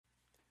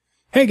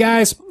Hey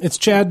guys, it's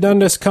Chad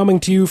Dundas coming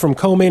to you from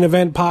Co-Main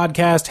Event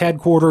Podcast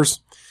headquarters.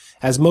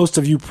 As most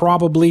of you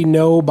probably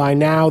know by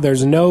now,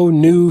 there's no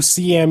new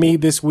CME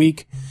this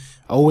week,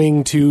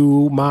 owing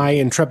to my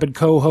intrepid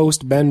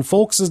co-host Ben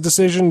Folks'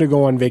 decision to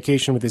go on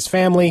vacation with his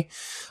family.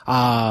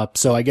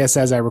 So I guess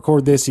as I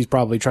record this, he's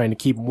probably trying to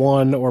keep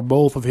one or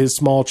both of his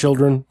small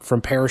children from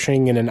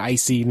perishing in an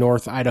icy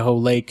North Idaho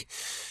lake.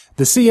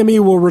 The CME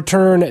will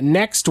return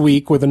next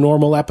week with a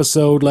normal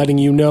episode letting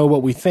you know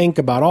what we think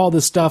about all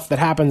the stuff that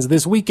happens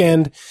this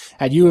weekend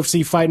at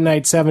UFC Fight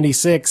Night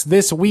 76.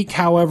 This week,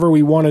 however,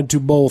 we wanted to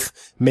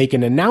both make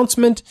an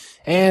announcement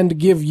and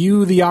give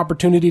you the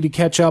opportunity to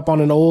catch up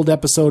on an old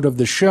episode of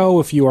the show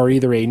if you are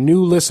either a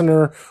new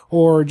listener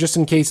or just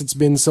in case it's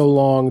been so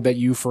long that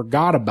you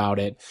forgot about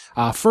it.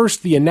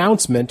 First, the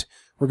announcement.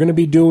 We're going to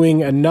be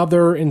doing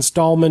another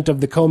installment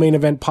of the Co-Main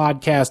Event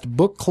Podcast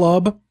Book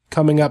Club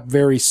coming up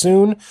very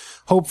soon.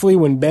 Hopefully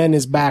when Ben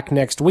is back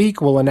next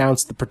week, we'll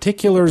announce the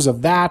particulars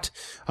of that,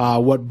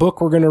 what book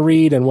we're going to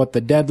read, and what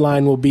the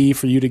deadline will be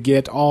for you to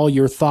get all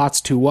your thoughts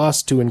to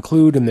us to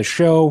include in the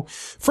show.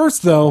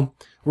 First, though,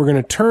 we're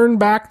going to turn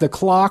back the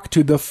clock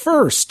to the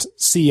first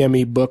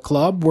CME Book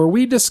Club, where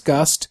we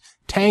discussed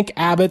Tank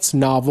Abbott's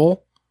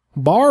novel,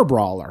 Bar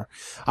Brawler.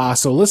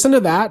 So listen to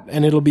that,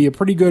 and it'll be a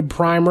pretty good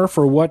primer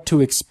for what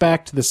to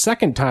expect the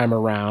second time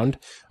around.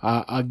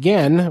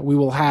 Again, we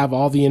will have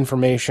all the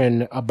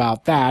information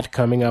about that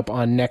coming up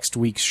on next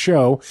week's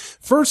show.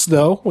 First,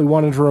 though, we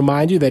wanted to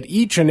remind you that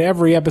each and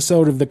every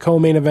episode of the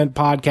Co-Main Event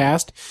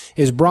Podcast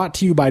is brought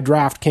to you by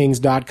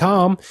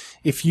DraftKings.com.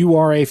 If you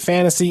are a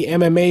fantasy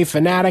MMA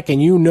fanatic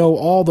and you know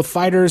all the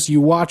fighters,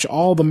 you watch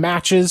all the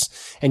matches,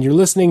 and you're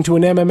listening to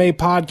an MMA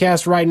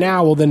podcast right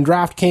now, well, then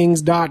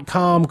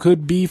DraftKings.com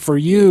could be for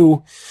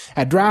you.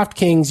 At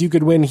DraftKings, you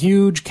could win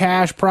huge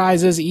cash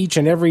prizes each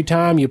and every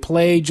time you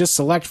play. Just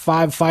select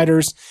 5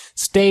 fighters,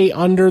 stay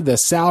under the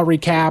salary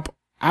cap,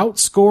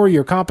 outscore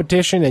your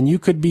competition, and you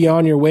could be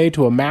on your way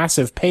to a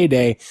massive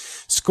payday.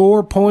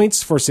 Score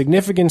points for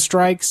significant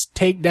strikes,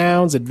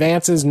 takedowns,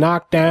 advances,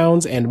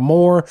 knockdowns, and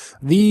more.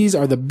 These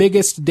are the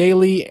biggest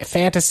daily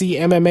fantasy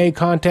MMA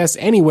contests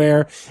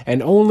anywhere,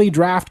 and only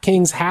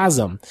DraftKings has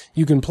them.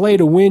 You can play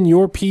to win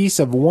your piece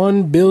of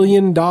 $1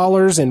 billion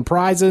in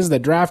prizes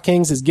that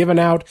DraftKings has given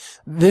out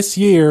this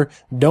year.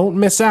 Don't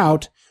miss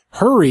out.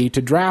 Hurry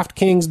to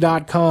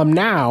DraftKings.com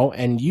now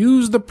and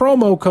use the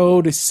promo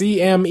code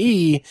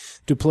CME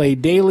to play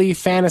daily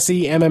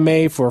fantasy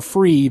MMA for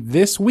free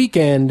this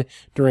weekend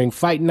during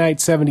Fight Night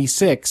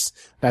 76.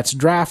 That's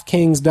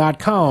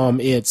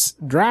DraftKings.com. It's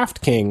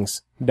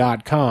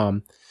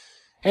DraftKings.com.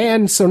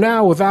 And so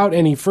now, without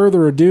any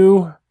further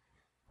ado,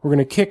 we're going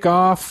to kick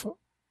off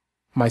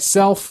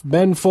myself,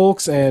 Ben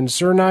Folks, and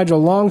Sir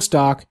Nigel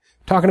Longstock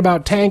talking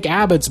about Tank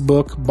Abbott's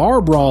book,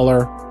 Bar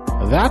Brawler.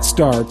 That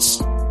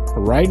starts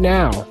right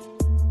now.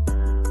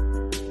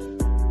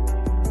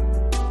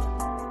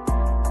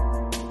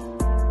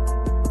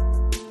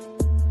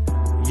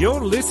 You're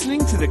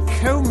listening to the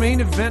Co-Main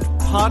Event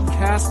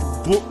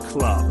Podcast Book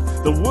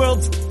Club, the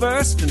world's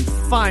first and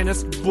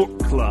finest book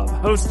club,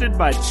 hosted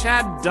by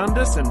Chad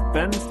Dundas and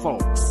Ben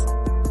Folks.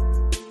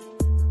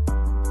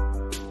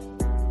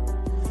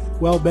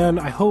 Well, Ben,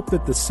 I hope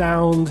that the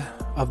sound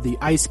of the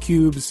ice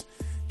cubes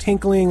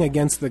tinkling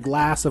against the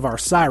glass of our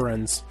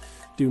sirens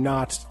do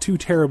not too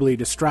terribly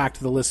distract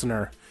the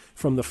listener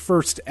from the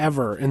first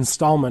ever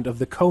installment of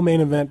the Co-Main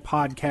Event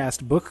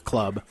Podcast Book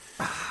Club,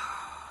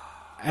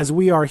 as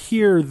we are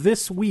here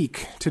this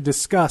week to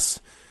discuss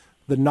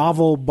the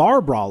novel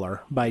Bar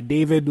Brawler by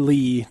David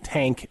Lee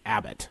Tank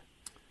Abbott.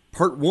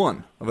 Part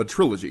 1 of a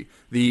trilogy.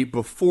 The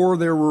Before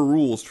There Were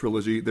Rules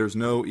trilogy. There's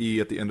no E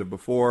at the end of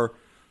before.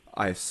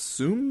 I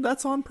assume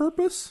that's on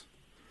purpose?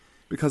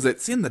 Because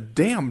it's in the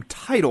damn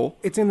title.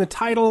 It's in the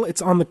title,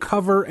 it's on the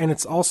cover, and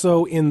it's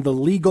also in the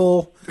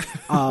legal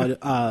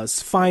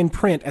fine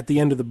print at the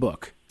end of the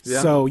book. Yeah.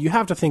 So you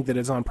have to think that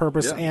it's on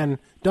purpose and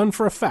done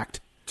for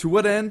effect. To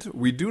what end,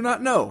 we do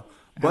not know.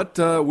 But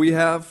we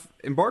have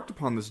embarked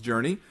upon this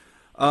journey.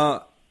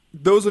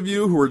 Those of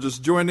you who are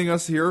just joining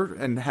us here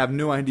and have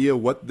no idea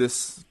what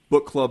this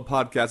book club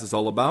podcast is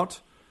all about,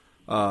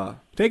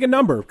 take a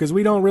number, because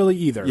we don't really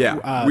either.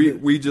 Yeah,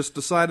 we just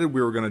decided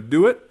we were going to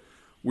do it.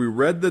 We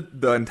read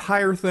the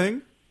entire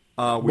thing.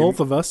 Both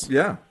of us.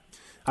 Yeah.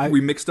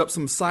 We mixed up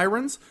some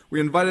sirens. We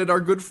invited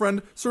our good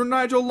friend, Sir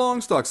Nigel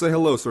Longstock. Say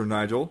hello, Sir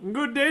Nigel.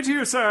 Good day to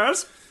you,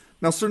 sirs.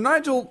 Now, Sir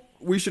Nigel,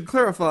 we should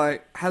clarify,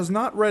 has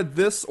not read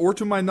this, or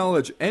to my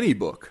knowledge, any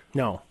book.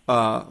 No.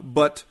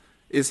 But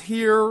is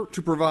here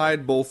to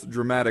provide both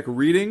dramatic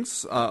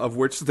readings, of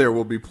which there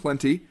will be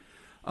plenty,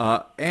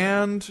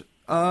 and,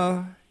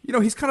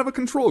 he's kind of a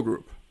control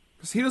group.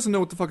 Because he doesn't know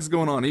what the fuck is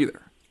going on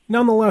either.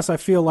 Nonetheless, I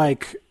feel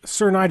like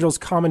Sir Nigel's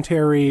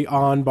commentary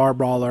on Bar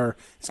Brawler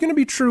is going to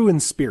be true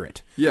in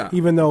spirit. Yeah.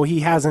 Even though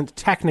he hasn't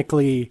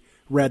technically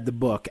read the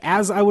book,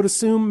 as I would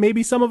assume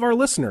maybe some of our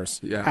listeners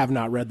Yeah. have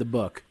not read the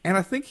book. And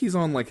I think he's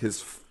on like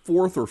his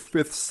 4th or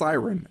 5th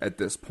siren at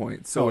this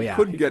point. So it yeah,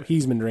 could get...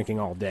 he's been drinking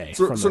all day.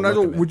 So, from so the look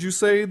Nigel, of it. would you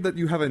say that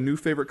you have a new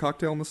favorite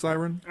cocktail in the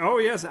siren? Oh,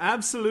 yes,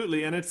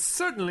 absolutely. And it's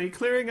certainly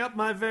clearing up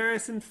my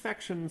various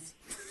infections.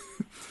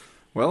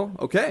 Well,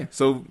 okay.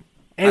 So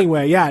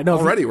Anyway, yeah, no.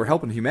 already we're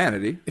helping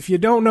humanity. If you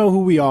don't know who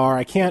we are,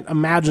 I can't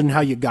imagine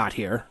how you got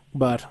here.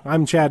 But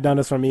I'm Chad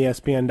Dundas from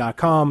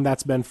ESPN.com.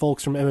 That's Ben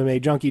Folks from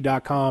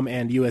MMAJunkie.com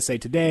and USA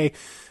Today.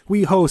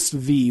 We host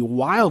the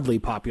wildly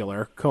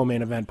popular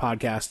co-main event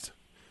podcast,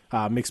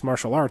 Mixed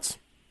Martial Arts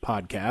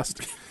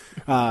podcast.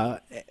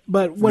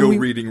 But when No we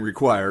reading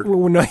required.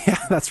 Well, no,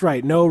 yeah, that's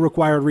right. No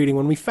required reading.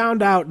 When we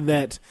found out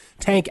that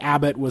Tank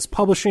Abbott was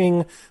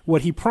publishing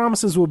what he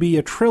promises will be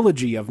a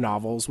trilogy of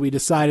novels, we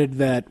decided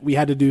that we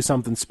had to do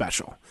something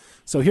special.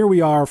 So here we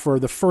are for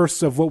the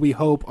first of what we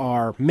hope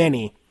are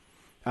many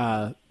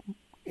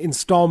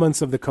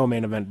installments of the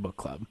Co-Main Event Book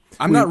Club.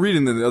 I'm not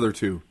reading the other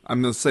two.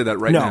 I'm going to say that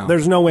right now. No,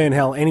 there's no way in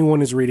hell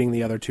anyone is reading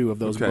the other two of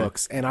those Okay.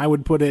 books, and I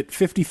would put it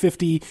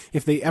 50-50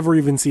 if they ever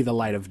even see the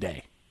light of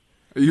day.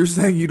 You're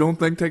saying you don't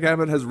think Tank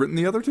Abbott has written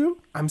the other two?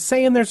 I'm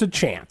saying there's a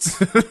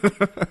chance.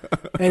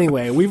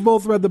 Anyway, we've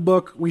both read the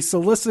book. We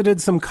solicited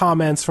some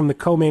comments from the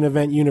co-main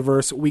event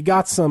universe. We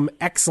got some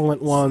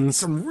excellent ones.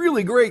 Some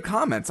really great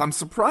comments. I'm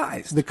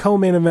surprised. The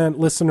co-main event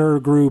listener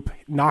group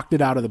knocked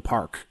it out of the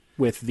park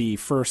with the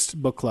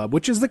first book club,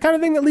 which is the kind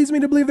of thing that leads me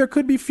to believe there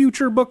could be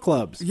future book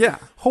clubs. Yeah.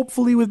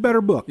 Hopefully with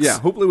better books. Yeah,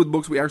 hopefully with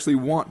books we actually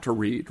want to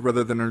read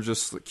rather than are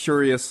just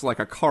curious like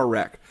a car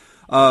wreck.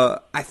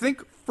 I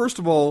think, first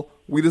of all,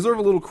 we deserve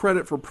a little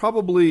credit for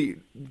probably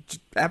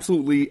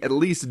absolutely at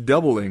least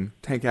doubling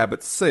Tank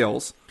Abbott's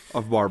sales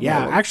of Bar Yeah,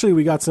 Brawler. actually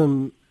we got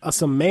some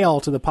mail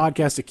to the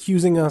podcast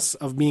accusing us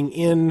of being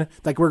in,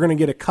 like we're going to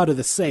get a cut of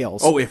the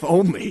sales. Oh, if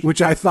only.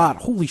 Which I thought,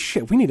 holy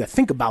shit, we need to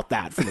think about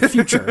that for the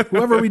future.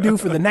 Whoever we do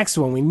for the next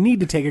one, we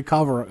need to take a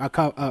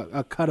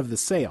cut of the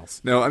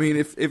sales. No, I mean,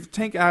 if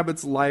Tank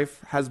Abbott's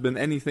life has been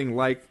anything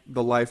like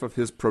the life of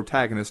his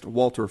protagonist,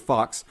 Walter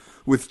Fox,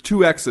 with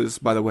 2 X's,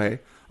 by the way.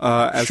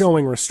 As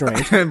Showing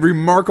restraint. and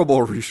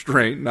remarkable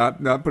restraint,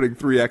 not putting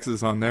 3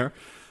 X's on there.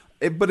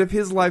 But if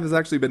his life has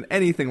actually been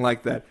anything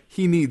like that,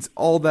 he needs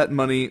all that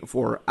money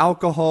for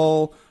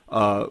alcohol,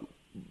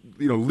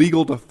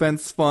 legal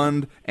defense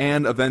fund,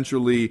 and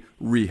eventually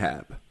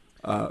rehab.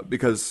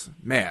 Because,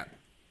 man,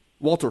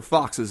 Walter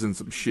Fox is in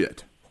some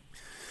shit.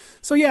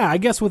 So yeah, I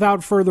guess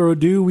without further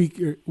ado,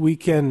 we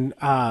can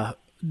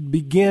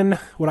begin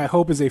what I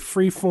hope is a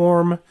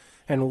free-form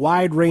and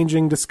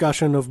wide-ranging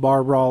discussion of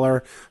Bar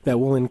Brawler that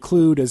will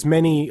include as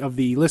many of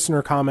the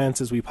listener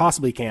comments as we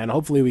possibly can.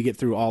 Hopefully we get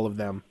through all of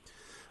them.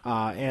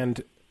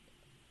 And,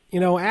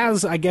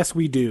 as I guess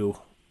we do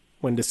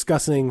when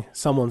discussing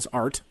someone's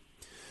art,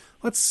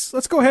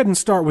 let's go ahead and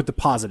start with the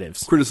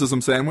positives. Criticism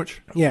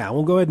sandwich? Yeah,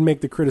 we'll go ahead and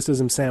make the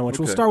criticism sandwich.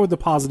 Okay. We'll start with the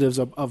positives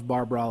of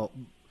Bar Brawler.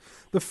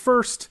 The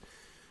first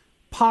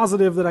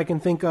positive that I can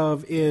think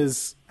of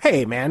is,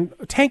 hey, man,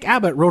 Tank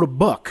Abbott wrote a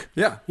book.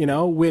 Yeah.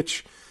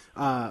 Which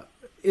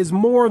is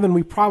more than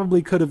we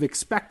probably could have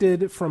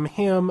expected from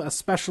him,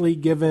 especially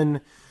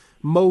given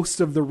most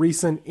of the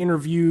recent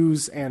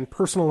interviews and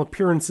personal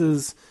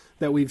appearances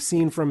that we've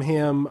seen from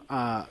him.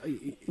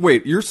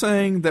 Wait, you're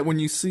saying that when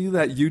you see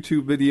that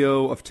YouTube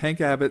video of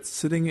Tank Abbott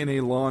sitting in a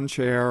lawn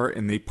chair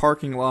in the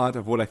parking lot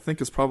of what I think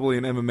is probably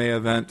an MMA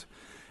event,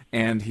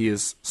 and he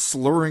is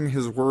slurring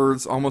his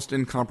words almost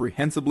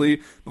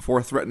incomprehensibly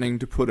before threatening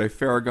to put a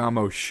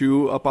Ferragamo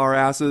shoe up our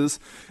asses,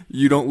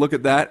 you don't look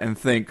at that and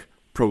think,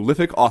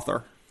 prolific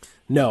author.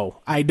 No,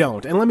 I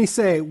don't. And let me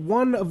say,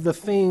 one of the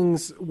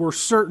things we're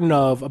certain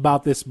of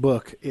about this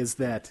book is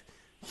that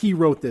he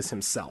wrote this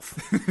himself.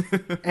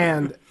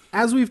 And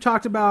as we've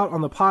talked about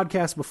on the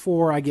podcast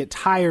before, I get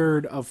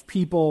tired of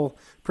people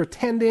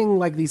pretending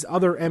like these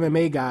other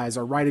MMA guys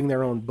are writing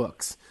their own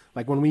books.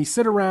 Like when we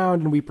sit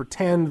around and we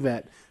pretend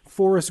that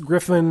Forrest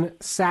Griffin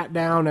sat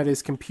down at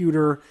his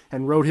computer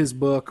and wrote his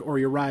book, or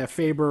Uriah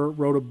Faber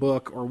wrote a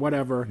book, or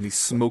whatever. In the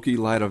smoky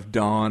light of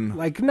dawn.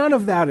 Like, none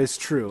of that is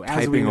true, as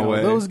we Typing know.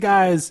 away. Those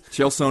guys...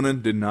 Chael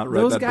Sonnen did not write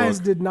Those that guys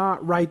book. did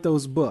not write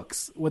those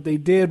books. What they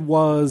did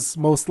was,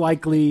 most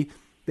likely,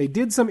 they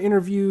did some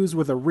interviews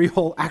with a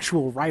real,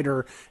 actual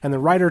writer, and the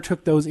writer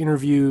took those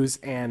interviews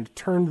and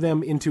turned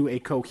them into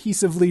a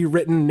cohesively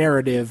written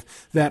narrative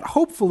that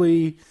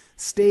hopefully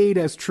stayed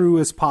as true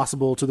as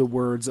possible to the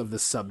words of the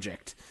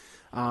subject.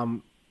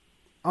 On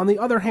the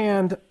other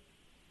hand,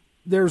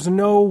 there's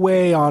no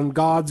way on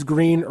God's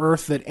green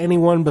earth that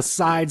anyone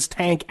besides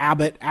Tank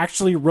Abbott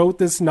actually wrote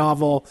this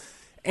novel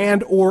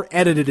and or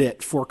edited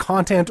it for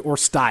content or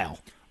style.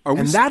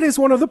 And that is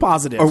one of the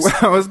positives.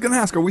 I was going to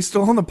ask, are we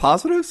still on the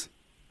positives?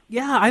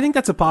 Yeah, I think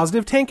that's a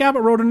positive. Tank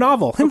Abbott wrote a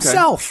novel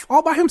himself,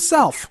 all by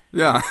himself.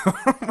 Yeah,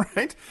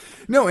 right?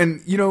 No,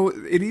 and,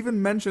 it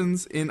even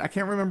mentions I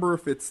can't remember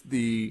if it's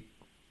the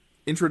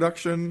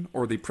introduction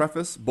or the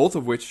preface, both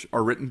of which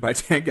are written by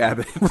Tank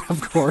Abbott.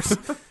 Of course.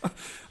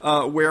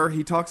 Where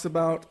he talks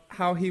about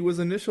how he was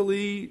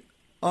initially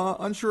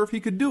unsure if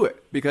he could do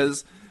it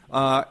because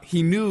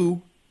he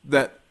knew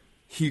that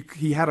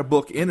he had a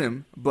book in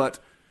him, but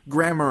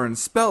grammar and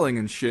spelling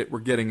and shit were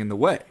getting in the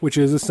way. Which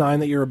is a sign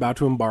that you're about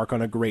to embark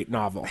on a great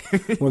novel,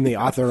 when the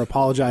author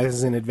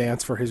apologizes in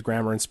advance for his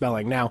grammar and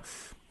spelling. Now,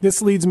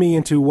 this leads me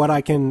into what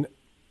I can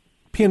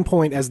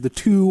pinpoint as the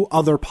two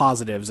other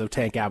positives of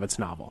Tank Abbott's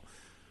novel.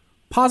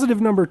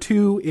 Positive number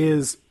 2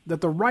 is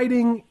that the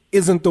writing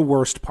isn't the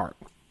worst part.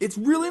 It's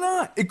really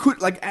not. It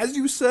could, like, as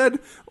you said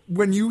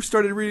when you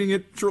started reading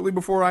it shortly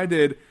before I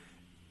did,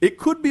 it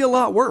could be a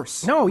lot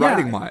worse,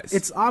 writing-wise.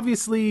 It's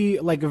obviously,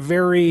 like,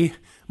 very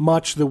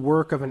much the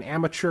work of an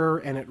amateur,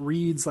 and it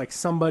reads like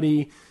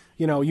somebody,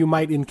 you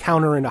might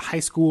encounter in a high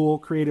school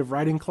creative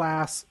writing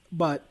class,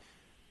 but,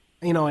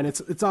 and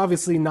it's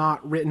obviously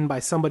not written by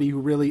somebody who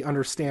really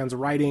understands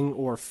writing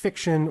or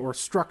fiction or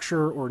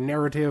structure or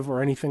narrative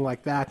or anything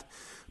like that,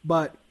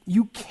 but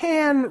you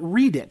can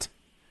read it.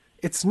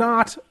 It's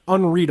not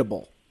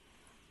unreadable,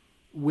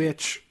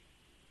 which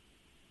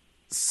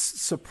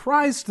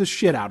surprised the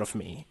shit out of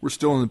me. We're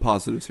still in the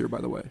positives here,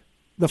 by the way.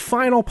 The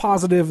final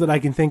positive that I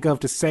can think of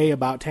to say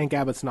about Tank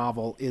Abbott's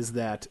novel is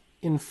that,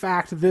 in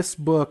fact, this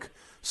book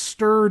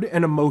stirred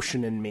an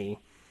emotion in me,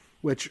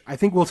 which I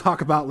think we'll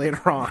talk about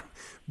later on.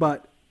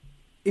 But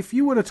if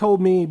you would have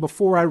told me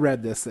before I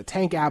read this that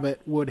Tank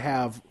Abbott would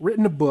have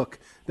written a book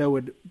that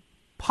would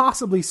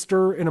possibly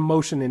stir an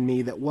emotion in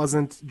me that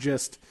wasn't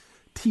just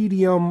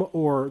tedium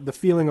or the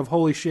feeling of,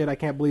 holy shit, I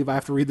can't believe I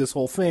have to read this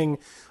whole thing,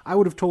 I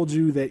would have told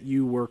you that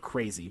you were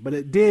crazy. But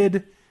it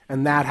did,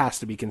 and that has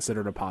to be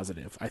considered a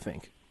positive, I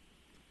think.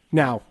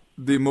 Now,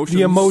 the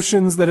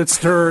emotions that it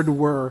stirred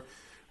were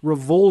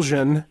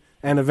revulsion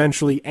and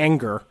eventually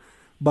anger,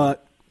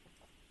 but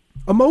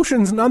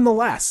emotions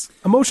nonetheless.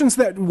 Emotions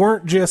that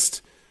weren't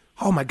just,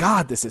 oh my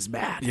God, this is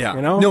bad. Yeah.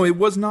 No, it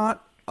was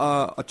not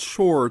a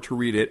chore to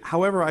read it.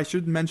 However, I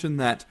should mention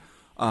that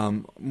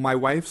my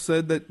wife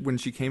said that when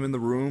she came in the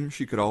room,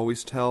 she could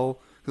always tell,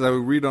 because I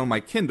would read on my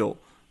Kindle,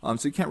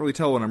 so you can't really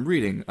tell what I'm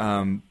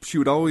reading. She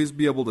would always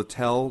be able to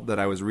tell that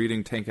I was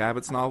reading Tank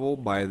Abbott's novel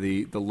by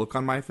the look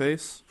on my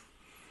face.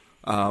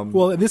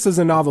 Well, this is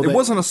a novel It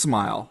wasn't a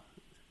smile.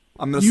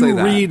 I'm going to say that.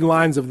 You read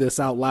lines of this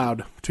out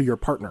loud to your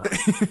partner,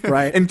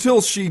 right?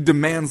 Until she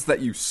demands that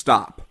you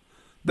stop.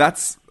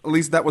 At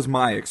least that was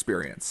my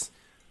experience.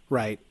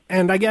 Right.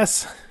 And I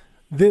guess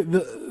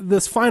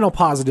this final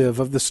positive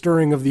of the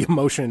stirring of the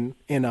emotion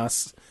in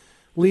us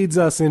leads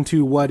us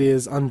into what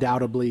is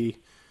undoubtedly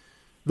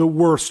the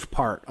worst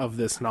part of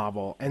this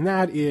novel, and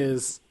that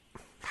is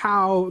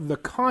how the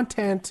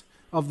content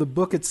of the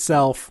book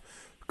itself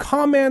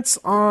comments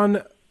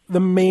on the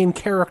main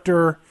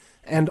character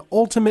and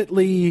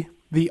ultimately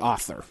the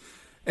author.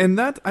 And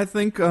that, I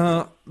think,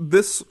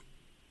 this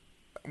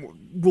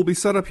will be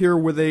set up here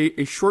with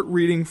a short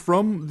reading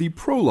from the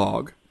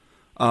prologue,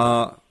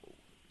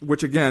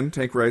 which, again,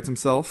 Tank writes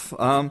himself.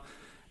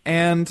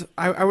 And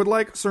I would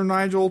like Sir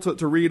Nigel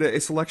to read a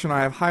selection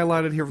I have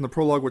highlighted here from the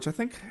prologue, which I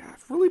think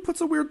really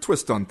puts a weird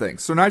twist on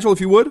things. Sir Nigel,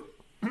 if you would.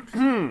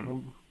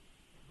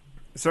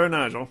 Sir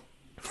Nigel.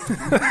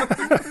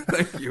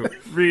 Thank you.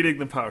 Reading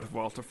the part of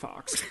Walter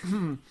Fox.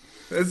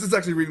 This is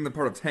actually reading the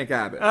part of Tank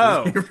Abbott.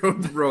 Oh. He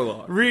wrote the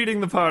prologue.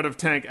 Reading the part of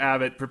Tank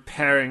Abbott,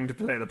 preparing to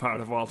play the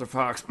part of Walter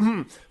Fox.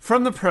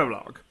 From the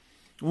prologue.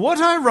 What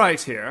I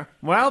write here,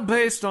 while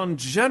based on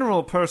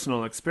general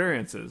personal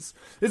experiences,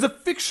 is a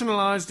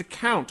fictionalized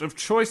account of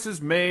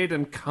choices made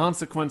and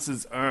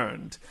consequences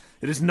earned.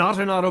 It is not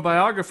an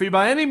autobiography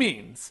by any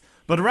means,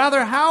 but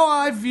rather how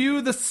I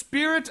view the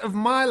spirit of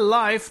my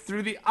life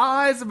through the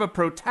eyes of a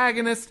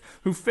protagonist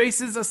who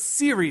faces a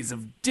series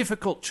of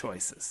difficult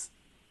choices.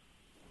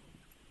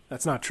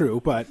 That's not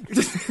true, but...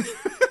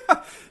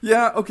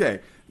 Yeah, okay.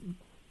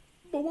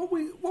 But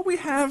what we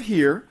have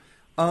here...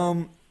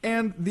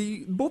 And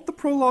both the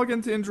prologue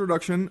and the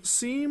introduction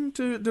seem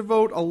to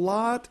devote a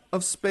lot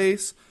of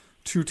space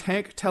to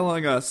Tank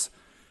telling us,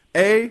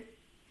 A,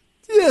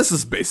 this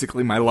is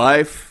basically my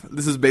life.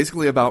 This is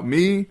basically about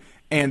me.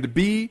 And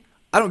B,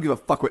 I don't give a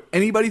fuck what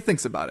anybody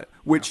thinks about it.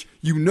 Which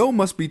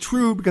must be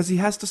true because he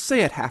has to say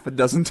it half a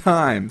dozen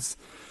times.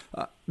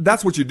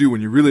 That's what you do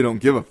when you really don't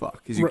give a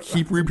fuck, is you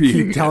keep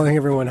repeating Keep telling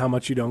everyone how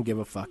much you don't give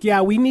a fuck.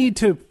 Yeah, we need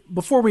to,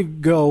 before we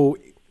go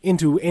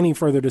into any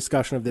further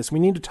discussion of this, we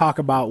need to talk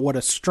about what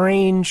a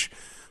strange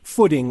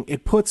footing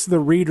it puts the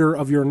reader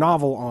of your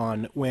novel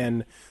on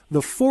when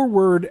the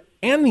foreword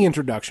and the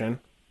introduction,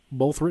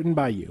 both written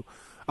by you,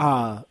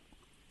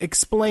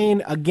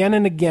 explain again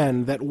and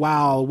again that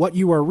while what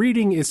you are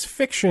reading is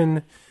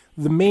fiction,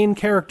 the main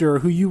character,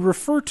 who you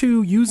refer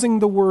to using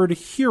the word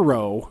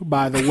hero,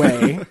 by the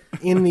way,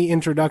 in the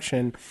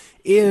introduction,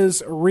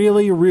 is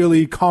really,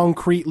 really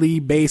concretely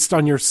based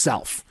on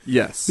yourself.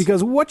 Yes.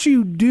 Because what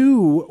you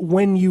do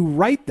when you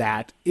write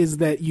that is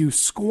that you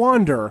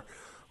squander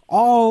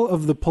all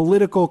of the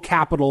political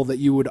capital that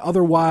you would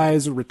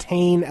otherwise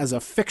retain as a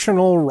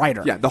fictional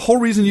writer. Yeah, the whole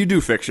reason you do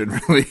fiction,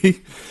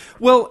 really.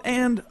 Well,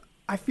 and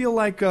I feel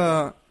like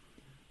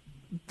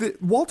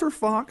Walter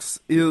Fox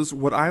is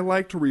what I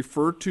like to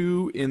refer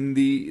to in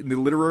the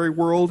literary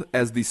world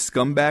as the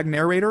scumbag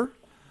narrator.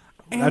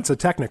 That's a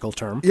technical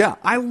term. Yeah,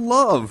 I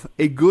love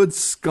a good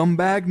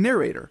scumbag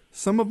narrator.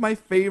 Some of my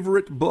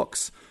favorite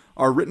books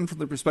are written from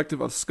the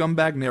perspective of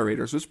scumbag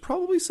narrators, which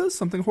probably says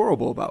something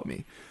horrible about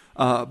me.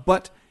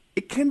 But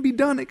it can be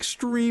done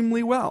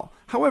extremely well.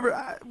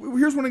 However,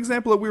 here's one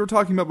example that we were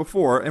talking about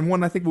before, and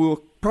one I think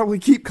we'll probably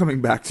keep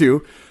coming back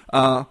to.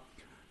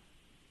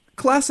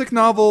 Classic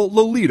novel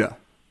Lolita.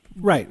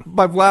 Right.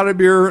 By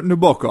Vladimir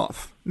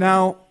Nabokov.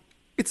 Now,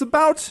 it's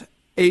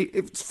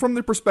from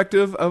the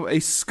perspective of a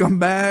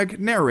scumbag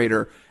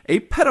narrator, a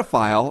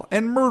pedophile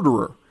and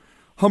murderer,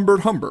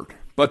 Humbert.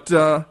 But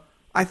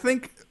I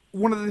think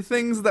one of the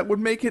things that would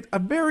make it a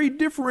very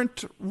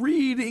different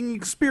reading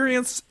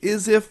experience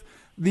is if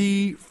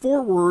the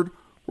foreword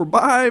were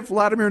by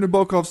Vladimir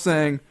Nabokov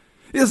saying,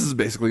 "This is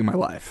basically my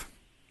life."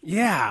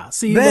 Yeah,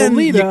 see, Then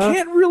Lolita you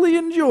can't really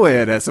enjoy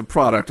it as a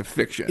product of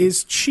fiction.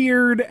 is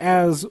cheered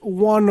as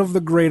one of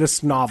the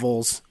greatest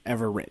novels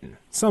ever written.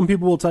 Some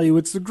people will tell you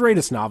it's the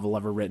greatest novel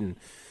ever written.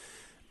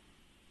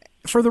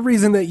 For the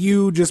reason that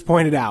you just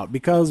pointed out,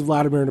 because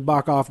Vladimir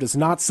Nabokov does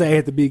not say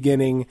at the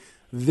beginning,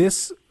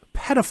 "This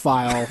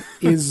pedophile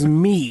is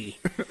me."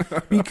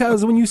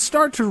 Because when you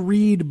start to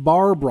read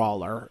Bar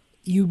Brawler,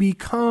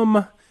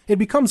 it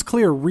becomes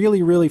clear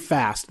really, really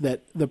fast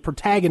that the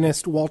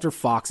protagonist, Walter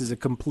Fox, is a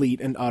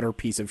complete and utter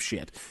piece of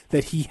shit.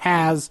 That he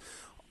has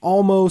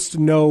almost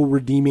no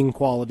redeeming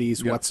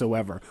qualities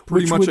whatsoever.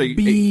 Pretty which much would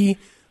be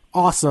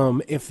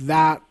awesome if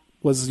that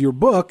was your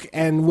book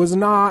and was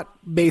not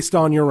based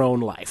on your own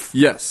life.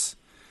 Yes.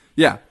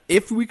 Yeah,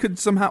 if we could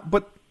somehow,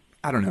 but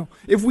I don't know.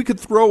 If we could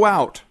throw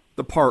out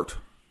the part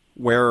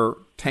where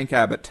Tank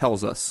Abbott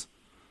tells us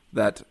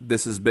that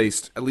this is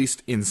based, at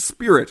least in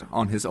spirit,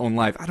 on his own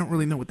life. I don't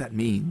really know what that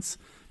means,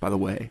 by the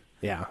way.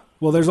 Yeah.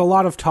 Well, there's a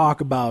lot of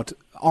talk about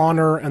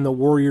honor and the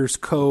Warrior's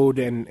Code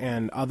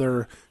and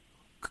other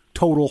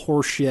total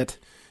horseshit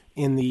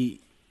in the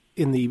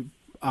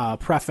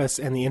preface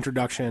and the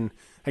introduction.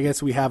 I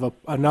guess we have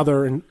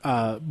another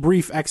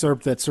brief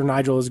excerpt that Sir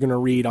Nigel is going to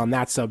read on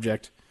that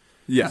subject.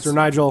 Yes. Sir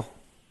Nigel,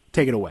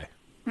 take it away.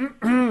 Do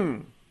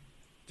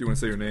you want to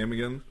say your name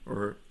again?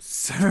 Or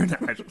Sir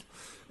Nigel.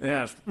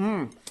 Yes.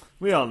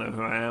 We all know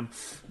who I am.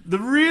 The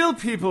real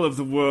people of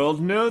the world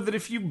know that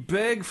if you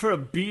beg for a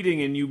beating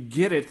and you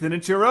get it, then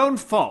it's your own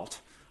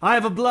fault. I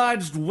have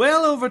obliged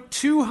well over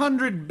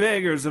 200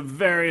 beggars of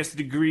various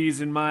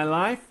degrees in my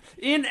life,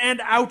 in and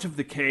out of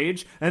the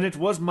cage, and it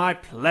was my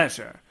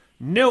pleasure.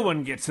 No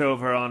one gets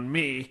over on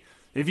me.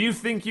 If you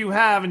think you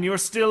have and you're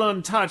still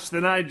untouched,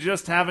 then I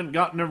just haven't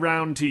gotten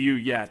around to you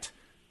yet.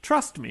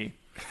 Trust me.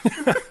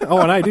 Oh,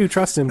 and I do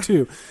trust him,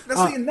 too.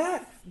 now, see,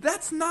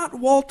 that's not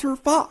Walter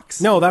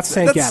Fox. No, that's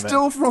Tank Abbott. That's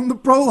still from the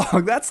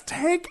prologue. That's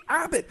Tank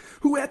Abbott,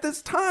 who at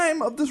this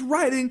time of this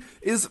writing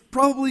is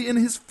probably in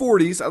his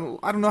 40s.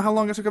 I don't know how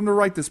long it took him to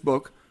write this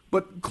book,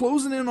 but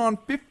closing in on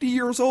 50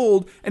 years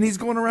old, and he's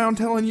going around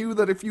telling you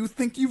that if you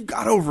think you've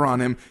got over on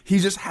him, he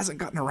just hasn't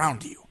gotten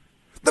around to you.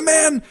 The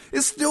man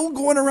is still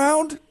going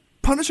around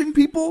punishing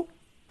people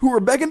who are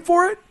begging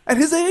for it at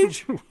his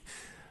age.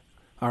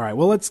 All right,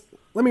 well,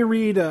 let me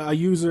read a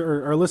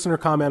user or a listener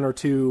comment or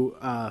two,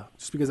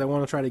 just because I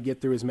want to try to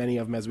get through as many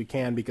of them as we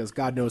can, because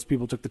God knows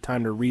people took the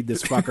time to read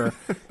this fucker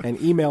and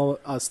email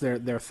us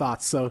their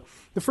thoughts. So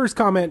the first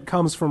comment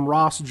comes from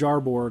Ross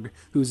Jarborg,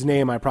 whose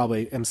name I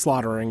probably am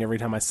slaughtering every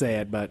time I say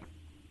it, but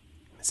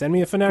send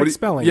me a phonetic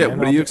spelling. Yeah,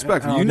 what do you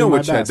expect? You know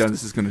what Chad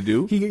Dundas is going to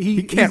do.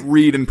 He can't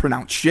read and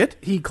pronounce shit.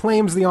 He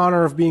claims the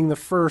honor of being the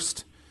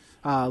first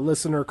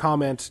listener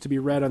comment to be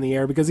read on the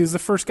air because he's the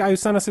first guy who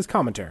sent us his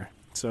commentary.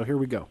 So here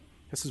we go.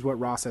 This is what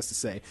Ross has to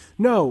say.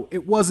 No,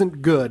 it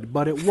wasn't good,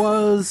 but it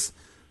was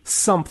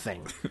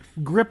something.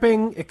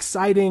 Gripping,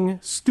 exciting,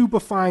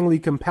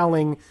 stupefyingly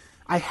compelling.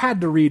 I had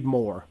to read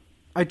more.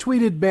 I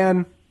tweeted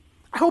Ben,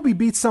 I hope he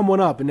beats someone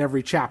up in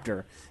every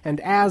chapter. And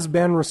as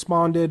Ben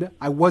responded,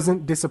 I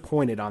wasn't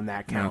disappointed on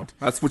that count.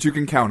 No, that's what you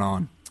can count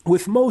on.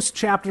 With most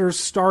chapters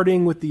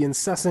starting with the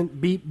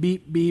incessant beep,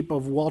 beep, beep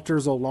of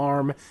Walter's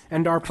alarm,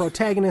 and our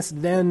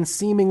protagonist then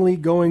seemingly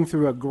going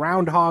through a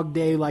Groundhog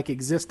Day-like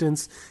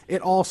existence,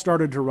 it all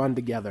started to run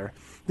together.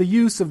 The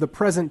use of the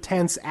present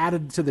tense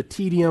added to the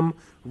tedium,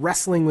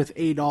 wrestling with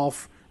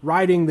Adolf,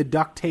 riding the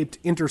duct-taped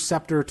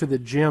interceptor to the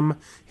gym,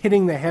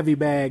 hitting the heavy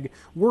bag,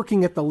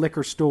 working at the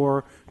liquor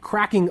store,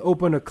 cracking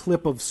open a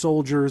clip of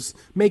soldiers,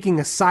 making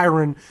a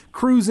siren,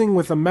 cruising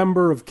with a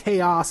member of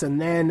Chaos, and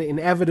then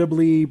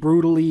inevitably,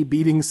 brutally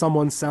beating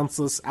someone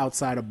senseless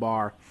outside a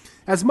bar.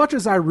 As much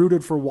as I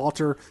rooted for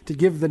Walter to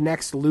give the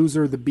next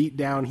loser the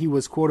beatdown he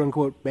was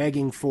quote-unquote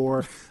begging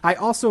for, I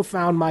also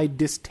found my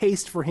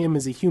distaste for him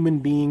as a human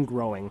being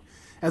growing.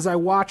 As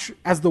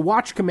the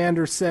watch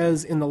commander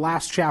says in the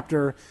last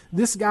chapter,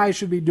 this guy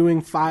should be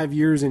doing 5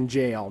 years in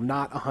jail,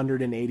 not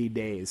 180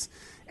 days.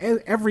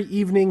 Every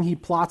evening he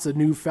plots a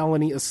new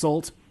felony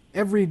assault.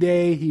 Every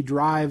day he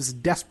drives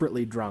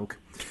desperately drunk.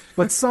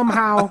 But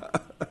somehow,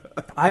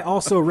 I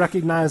also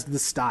recognized the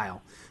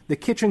style. The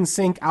kitchen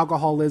sink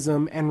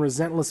alcoholism and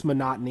relentless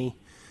monotony.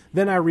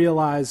 Then I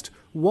realized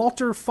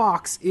Walter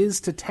Fox is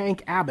to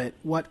Tank Abbott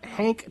what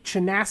Hank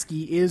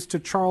Chinaski is to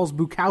Charles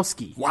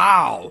Bukowski.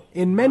 Wow.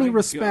 In many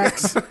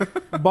respects,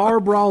 Bar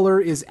Brawler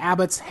is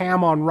Abbott's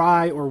Ham on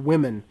Rye or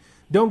Women.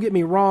 Don't get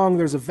me wrong,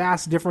 there's a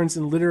vast difference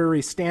in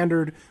literary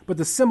standard, but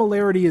the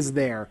similarity is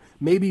there.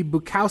 Maybe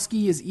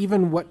Bukowski is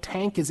even what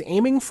Tank is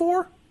aiming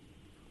for?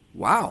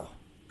 Wow.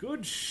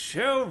 Good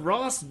show,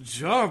 Ross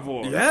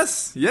Jarboard.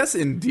 Yes,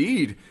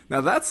 indeed.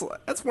 Now that's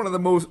one of the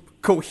most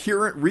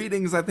coherent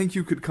readings I think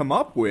you could come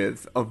up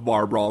with of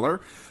Bar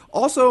Brawler.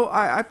 Also,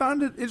 I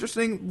found it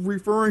interesting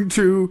referring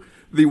to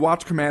the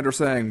Watch Commander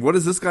saying, "What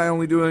is this guy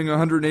only doing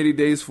 180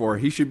 days for?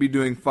 He should be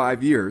doing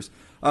 5 years."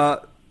 I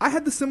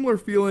had the similar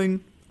feeling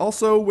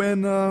also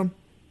when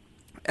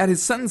at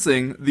his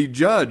sentencing, the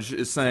judge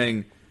is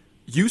saying,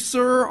 "You,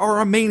 sir, are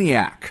a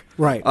maniac."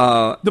 Right.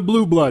 The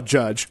blue blood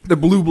judge. The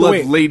blue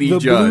blood lady the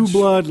judge. The blue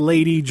blood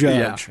lady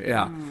judge.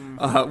 Yeah.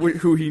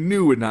 Who he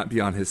knew would not be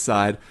on his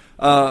side.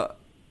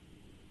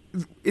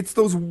 It's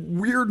those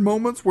weird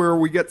moments where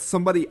we get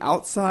somebody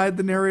outside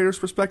the narrator's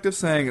perspective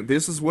saying,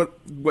 "This is what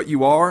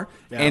you are,"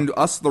 and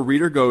us, the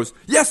reader, goes,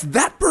 "Yes,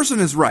 that person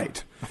is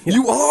right.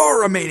 You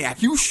are a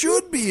maniac. You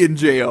should be in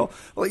jail.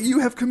 Like, you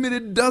have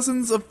committed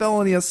dozens of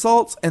felony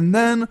assaults, and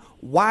then,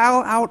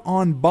 while out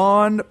on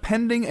bond,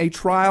 pending a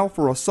trial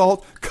for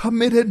assault,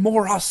 committed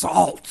more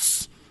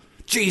assaults.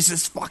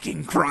 Jesus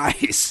fucking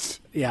Christ."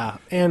 Yeah,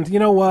 and you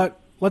know what?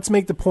 Let's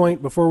make the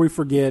point before we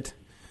forget.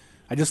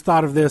 I just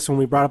thought of this when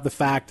we brought up the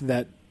fact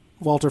that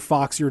Walter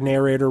Fox, your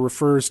narrator,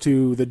 refers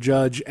to the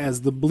judge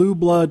as the blue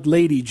blood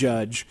lady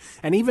judge,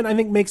 and even, I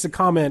think, makes a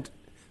comment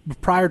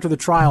prior to the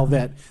trial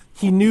that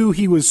he knew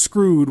he was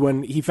screwed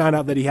when he found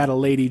out that he had a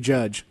lady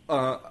judge.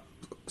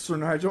 Sir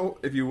Nigel,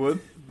 if you would.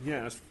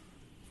 Yes.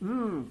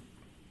 The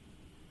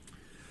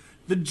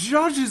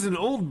judge is an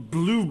old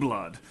blue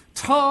blood,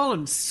 tall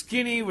and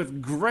skinny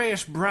with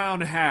grayish-brown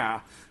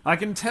hair. I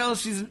can tell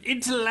she's an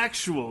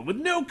intellectual with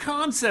no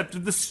concept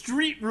of the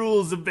street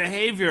rules of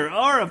behavior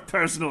or of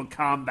personal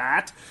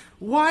combat.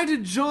 Why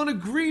did John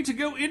agree to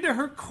go into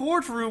her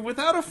courtroom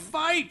without a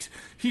fight?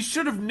 He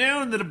should have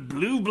known that a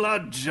blue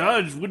blood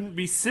judge wouldn't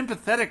be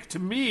sympathetic to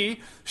me.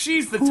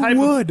 She's the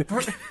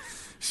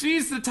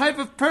She's the type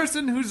of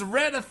person who's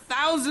read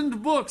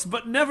 1,000 books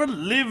but never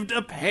lived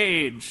a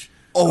page.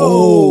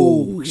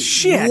 Oh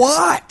shit!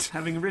 What?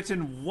 Having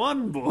written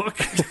one book.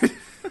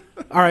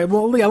 All right,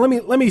 well, Leah,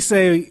 let me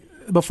say,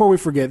 before we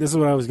forget, this is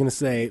what I was going to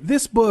say.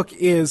 This book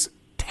is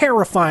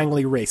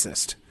terrifyingly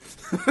racist.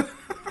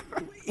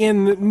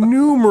 In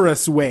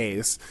numerous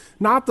ways,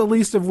 not the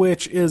least of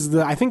which is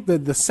I think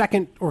the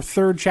second or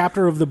third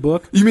chapter of the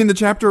book. You mean the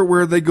chapter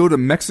where they go to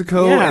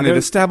Mexico and it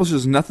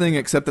establishes nothing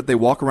except that they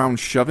walk around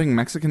shoving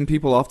Mexican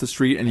people off the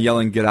street and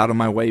yelling, "Get out of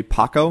my way,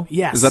 Paco"?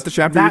 Yes. Is that the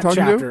chapter you're talking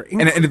chapter. to?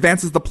 And it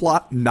advances the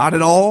plot? Not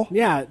at all?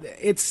 Yeah,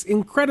 it's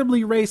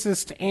incredibly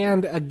racist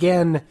and,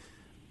 again,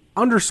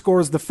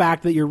 underscores the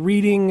fact that you're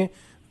reading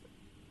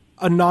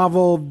a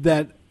novel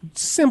that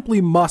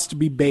simply must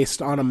be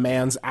based on a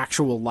man's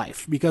actual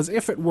life, because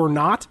if it were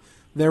not,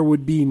 there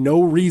would be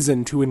no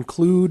reason to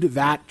include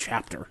that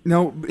chapter.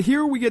 Now,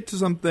 here we get to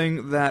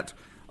something that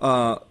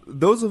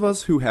those of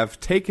us who have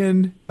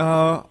taken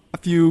a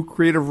few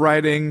creative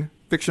writing,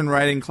 fiction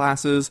writing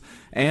classes,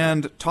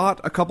 and taught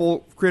a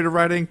couple creative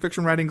writing,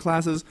 fiction writing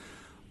classes,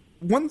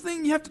 one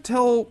thing you have to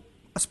tell,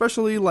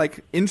 especially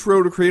like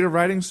intro to creative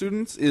writing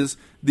students, is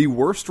the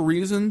worst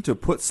reason to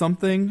put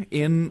something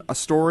in a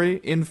story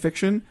in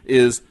fiction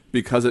is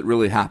because it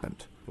really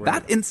happened. Right.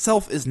 That in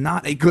itself is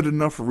not a good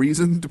enough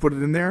reason to put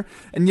it in there,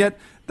 and yet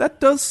that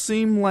does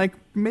seem like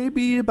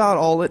maybe about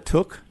all it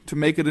took to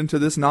make it into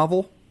this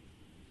novel.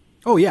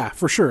 Oh yeah,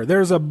 for sure.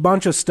 There's a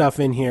bunch of stuff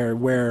in here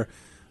where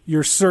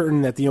you're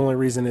certain that the only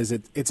reason is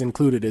it's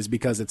included is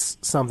because it's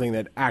something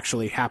that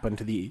actually happened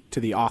to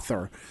the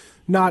author.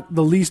 Not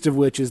the least of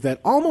which is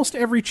that almost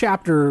every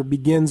chapter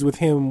begins with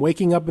him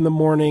waking up in the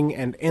morning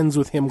and ends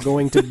with him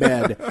going to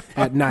bed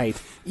at night,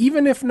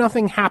 even if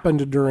nothing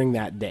happened during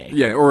that day.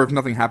 Yeah, or if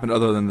nothing happened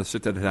other than the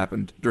shit that had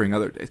happened during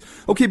other days.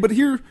 Okay, but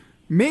here,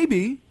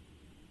 maybe,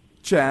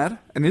 Chad,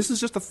 and this is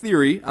just a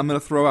theory I'm going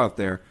to throw out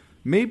there,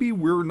 maybe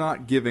we're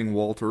not giving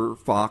Walter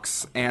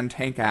Fox and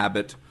Hank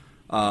Abbott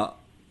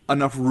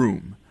enough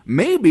room.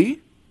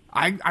 Maybe,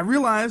 I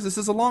realize this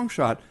is a long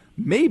shot,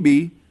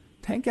 maybe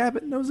Tank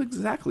Abbott knows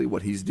exactly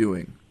what he's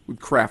doing with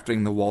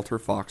crafting the Walter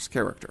Fox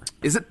character.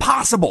 Is it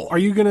possible? Are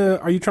you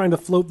trying to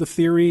float the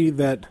theory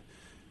that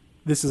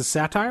this is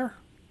satire?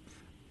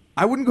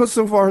 I wouldn't go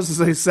so far as to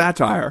say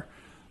satire,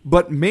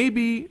 but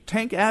maybe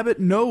Tank Abbott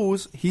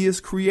knows he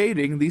is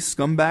creating the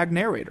scumbag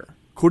narrator.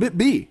 Could it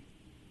be?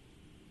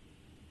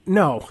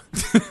 No.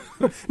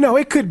 No,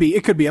 it could be.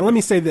 It could be. And let me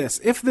say this.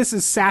 If this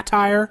is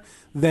satire,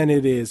 then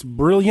it is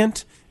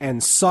brilliant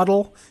and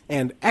subtle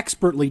and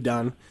expertly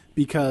done.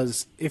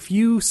 Because if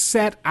you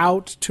set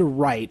out to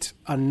write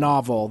a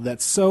novel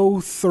that so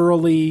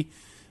thoroughly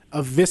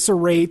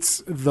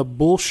eviscerates the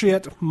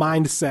bullshit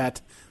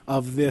mindset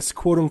of this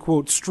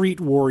quote-unquote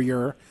street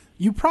warrior,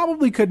 you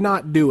probably could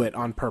not do it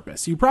on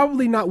purpose. You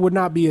probably would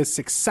not be as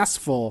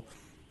successful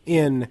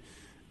in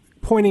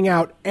pointing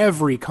out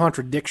every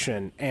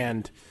contradiction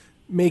and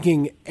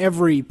making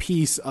every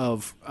piece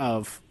of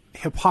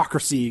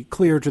hypocrisy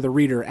clear to the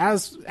reader,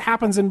 as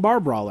happens in Bar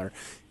Brawler.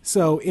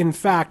 So, in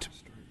fact,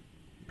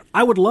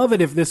 I would love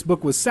it if this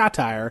book was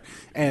satire,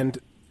 and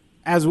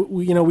as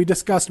we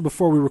discussed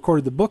before we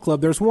recorded the book club,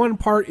 there's one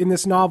part in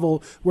this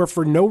novel where,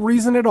 for no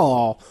reason at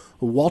all,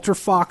 Walter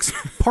Fox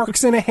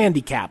parks in a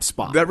handicap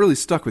spot. That really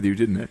stuck with you,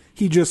 didn't it?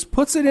 He just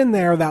puts it in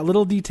there, that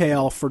little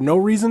detail, for no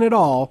reason at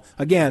all,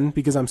 again,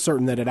 because I'm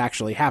certain that it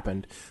actually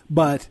happened.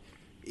 But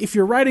if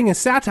you're writing a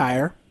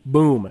satire,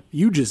 boom,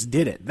 you just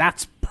did it.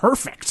 That's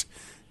perfect.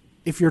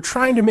 If you're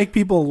trying to make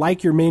people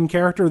like your main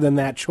character, then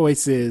that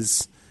choice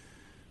is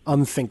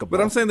unthinkable.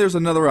 But I'm saying there's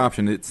another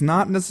option. It's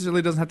not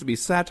necessarily doesn't have to be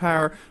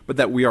satire, but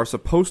that we are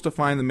supposed to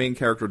find the main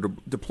character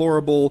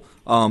deplorable,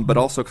 but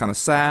also kind of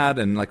sad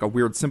and like a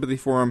weird sympathy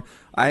for him.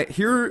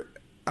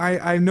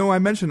 I know I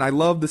mentioned I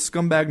love the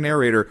scumbag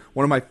narrator.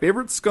 One of my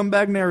favorite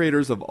scumbag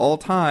narrators of all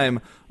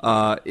time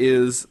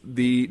is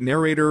the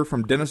narrator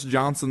from Dennis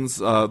Johnson's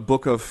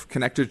book of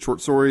connected short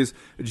stories,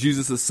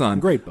 Jesus' Son.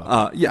 Great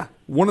book. Yeah,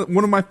 one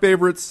of my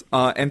favorites.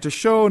 And to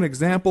show an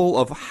example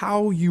of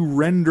how you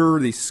render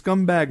the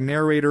scumbag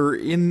narrator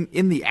in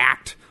the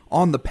act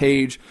on the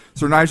page,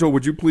 Sir Nigel,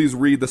 would you please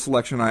read the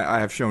selection I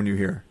have shown you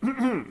here?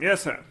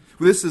 Yes, sir.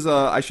 This is,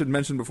 I should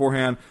mention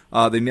beforehand,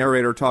 the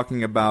narrator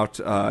talking about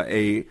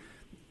a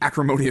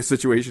acrimonious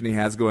situation he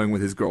has going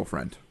with his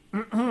girlfriend.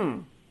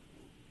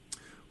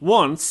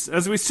 Once,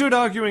 as we stood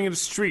arguing at a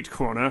street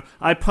corner,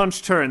 I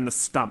punched her in the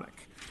stomach.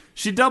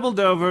 She doubled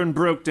over and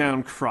broke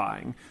down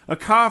crying. A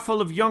car full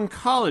of young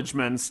college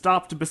men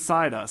stopped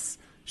beside us.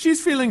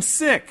 "She's feeling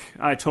sick,"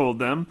 I told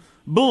them.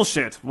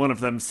 "Bullshit," one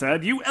of them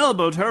said. "You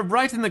elbowed her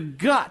right in the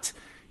gut."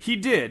 He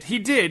did,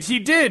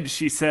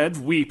 she said,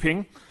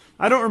 weeping.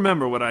 I don't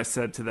remember what I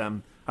said to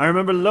them. I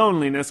remember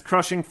loneliness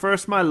crushing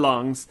first my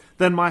lungs,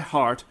 then my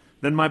heart,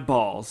 then my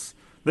balls.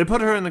 They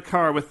put her in the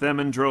car with them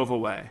and drove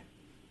away.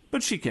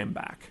 But she came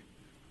back.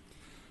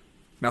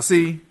 Now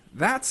see,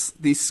 that's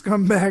the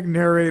scumbag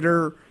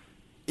narrator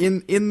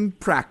in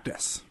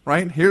practice,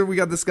 right? Here we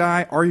got this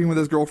guy arguing with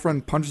his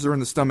girlfriend, punches her in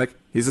the stomach.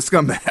 He's a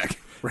scumbag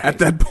at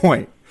that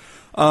point.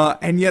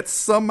 And yet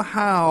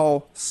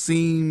somehow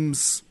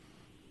seems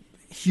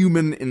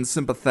human and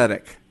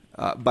sympathetic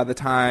by the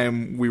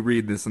time we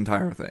read this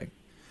entire thing.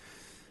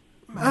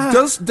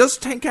 Does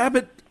Tank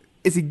Abbott,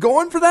 is he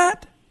going for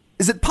that?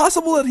 Is it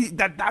possible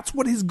that that's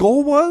what his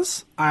goal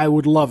was? I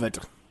would love it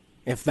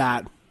if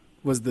that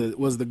was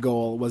the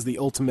goal, was the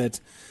ultimate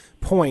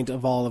point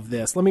of all of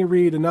this. Let me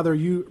read another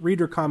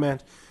reader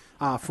comment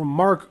from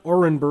Mark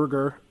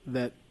Orenberger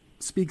that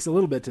speaks a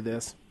little bit to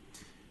this.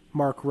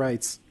 Mark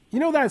writes, "You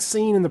know that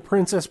scene in The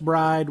Princess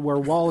Bride where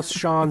Wallace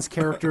Shawn's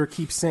character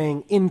keeps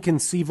saying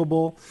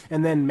inconceivable,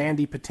 and then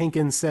Mandy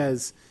Patinkin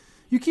says,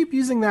 'You keep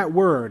using that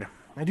word.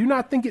 I do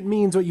not think it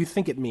means what you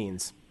think it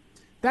means.'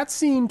 That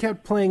scene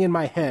kept playing in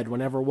my head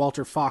whenever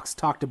Walter Fox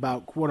talked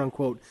about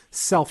quote-unquote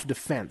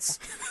self-defense.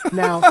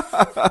 Now,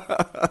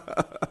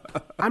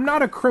 I'm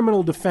not a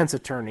criminal defense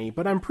attorney,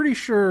 but I'm pretty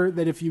sure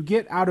that if you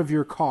get out of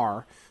your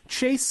car,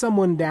 chase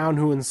someone down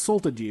who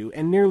insulted you,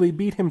 and nearly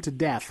beat him to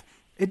death,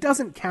 it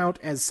doesn't count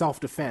as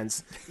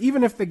self-defense,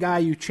 even if the guy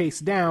you chase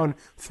down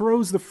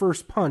throws the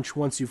first punch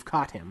once you've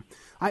caught him.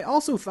 I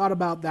also thought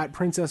about that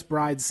Princess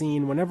Bride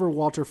scene whenever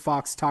Walter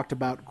Fox talked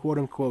about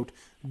quote-unquote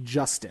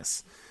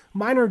justice.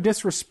 Minor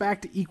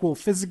disrespect equal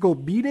physical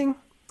beating?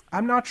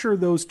 I'm not sure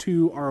those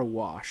two are a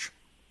wash.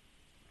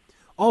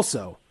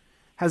 Also,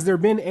 has there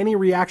been any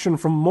reaction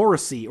from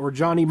Morrissey or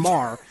Johnny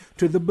Marr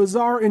to the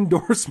bizarre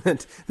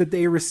endorsement that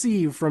they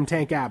received from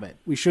Tank Abbott?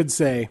 We should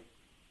say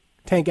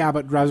Tank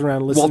Abbott drives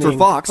around listening. Walter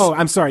Fox. Oh,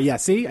 I'm sorry. Yeah,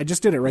 see? I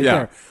just did it right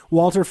there.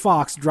 Walter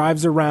Fox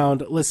drives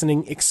around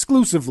listening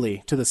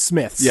exclusively to the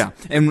Smiths. Yeah,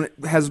 and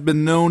has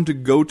been known to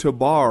go to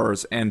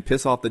bars and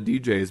piss off the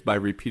DJs by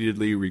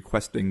repeatedly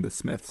requesting the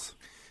Smiths.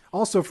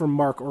 Also from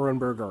Mark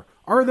Orenberger,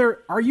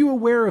 are you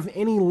aware of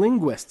any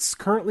linguists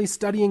currently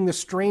studying the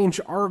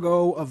strange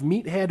argot of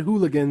meathead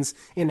hooligans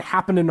in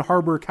Happening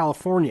Harbor,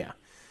 California,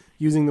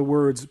 using the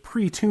words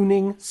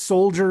pre-tuning,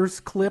 soldiers,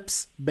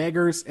 clips,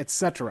 beggars,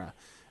 etc.?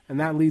 And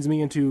that leads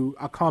me into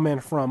a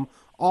comment from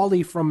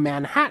Ollie from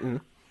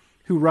Manhattan,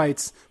 who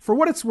writes, "For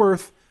what it's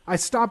worth, I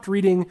stopped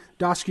reading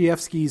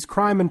Dostoevsky's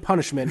Crime and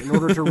Punishment in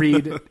order to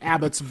read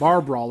Abbott's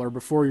Bar Brawler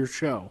before your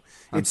show.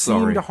 It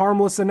seemed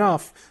harmless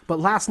enough, but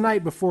last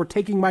night before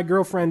taking my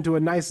girlfriend to a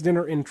nice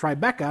dinner in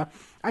Tribeca,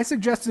 I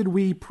suggested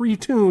we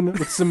pre-tune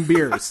with some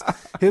beers.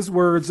 His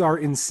words are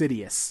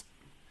insidious."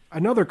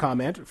 Another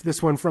comment,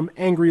 this one from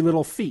Angry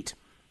Little Feet.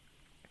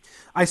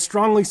 "I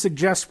strongly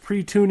suggest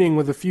pre-tuning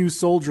with a few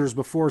soldiers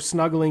before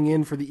snuggling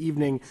in for the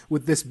evening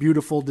with this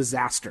beautiful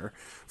disaster.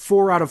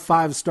 4 out of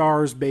 5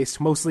 stars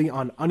based mostly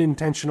on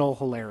unintentional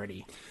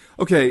hilarity."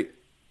 Okay,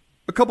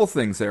 a couple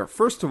things there.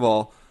 First of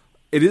all,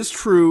 it is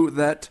true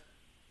that,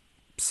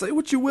 say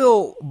what you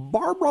will,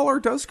 Bar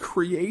Brawler does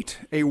create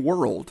a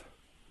world.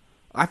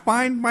 I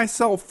find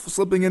myself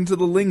slipping into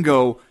the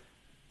lingo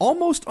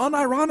almost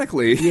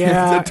unironically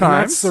Yeah, at and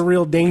times. that's the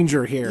real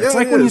danger here. Yeah, it's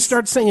like it when you is.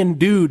 start saying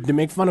dude to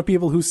make fun of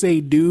people who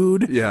say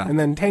dude, Yeah. and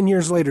then 10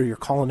 years later you're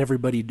calling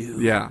everybody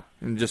dude. Yeah,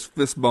 and just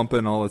fist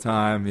bumping all the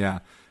time. Yeah,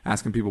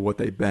 asking people what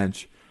they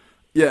bench.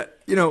 Yeah,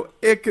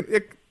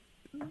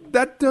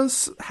 that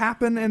does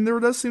happen, and there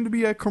does seem to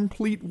be a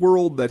complete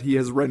world that he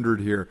has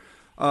rendered here.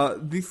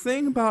 The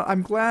thing about,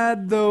 I'm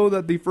glad though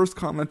that the first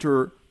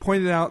commenter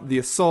pointed out the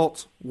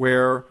assault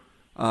where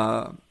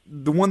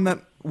the one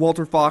that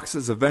Walter Fox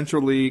is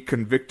eventually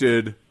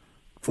convicted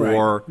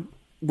for,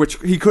 which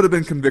he could have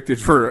been convicted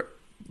for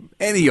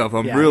any of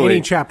them, really.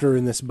 Any chapter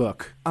in this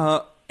book.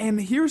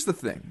 And here's the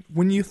thing.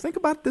 When you think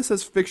about this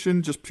as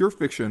fiction, just pure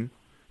fiction,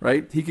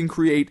 right? He can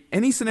create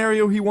any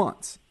scenario he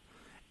wants.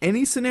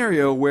 Any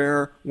scenario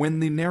where when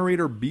the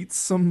narrator beats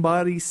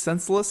somebody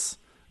senseless,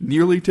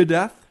 nearly to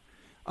death,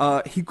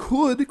 he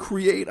could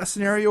create a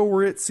scenario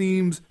where it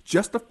seems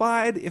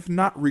justified, if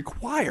not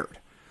required,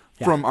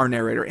 from our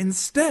narrator.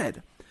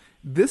 Instead,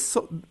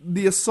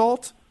 the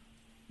assault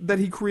that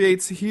he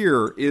creates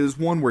here is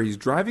one where he's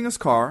driving his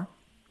car,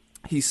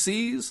 he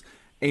sees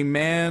a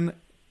man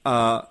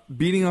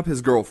beating up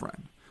his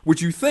girlfriend,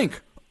 which you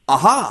think,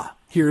 aha!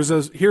 Here's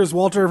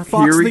Walter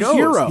Fox, Here he the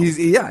goes.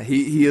 hero.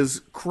 He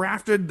has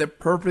crafted the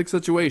perfect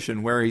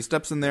situation where he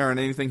steps in there and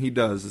anything he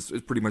does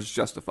is pretty much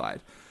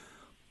justified.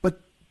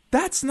 But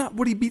that's not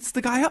what he beats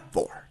the guy up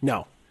for.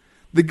 No.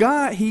 The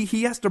guy,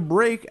 he has to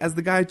brake as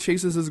the guy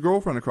chases his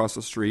girlfriend across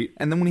the street,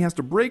 and then when he has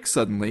to brake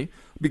suddenly,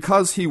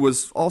 because he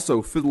was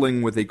also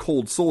fiddling with a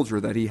cold soldier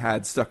that he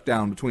had stuck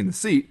down between the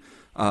seat,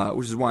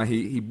 which is why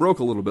he broke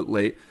a little bit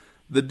late,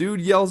 the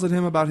dude yells at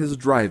him about his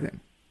driving.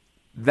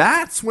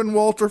 That's when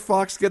Walter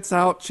Fox gets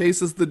out,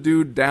 chases the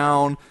dude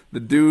down.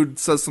 The dude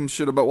says some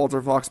shit about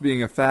Walter Fox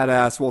being a fat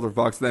ass. Walter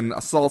Fox then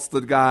assaults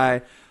the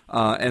guy,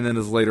 and then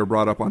is later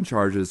brought up on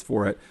charges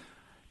for it.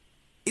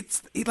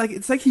 It's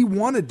like he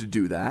wanted to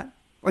do that.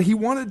 Like he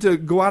wanted to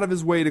go out of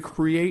his way to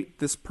create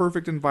this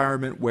perfect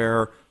environment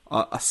where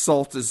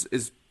assault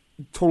is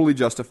totally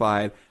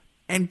justified,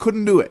 and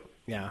couldn't do it.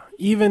 Yeah.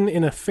 Even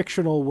in a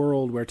fictional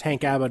world where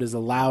Tank Abbott is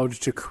allowed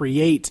to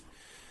create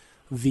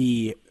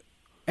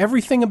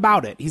everything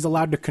about it, he's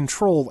allowed to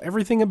control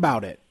everything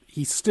about it,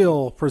 he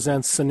still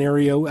presents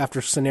scenario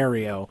after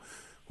scenario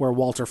where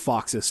Walter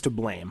Fox is to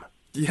blame.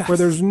 Yes. Where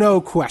there's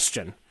no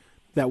question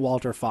that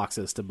Walter Fox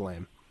is to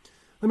blame.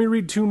 Let me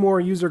read 2 more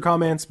user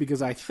comments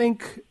because I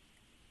think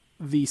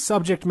the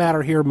subject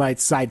matter here might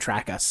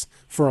sidetrack us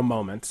for a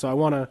moment. So I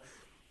want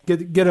to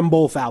get them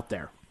both out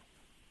there.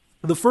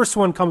 The first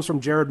one comes from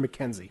Jared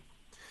McKenzie.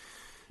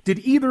 Did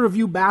either of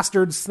you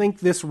bastards think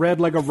this read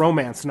like a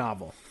romance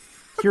novel?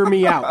 Hear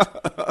me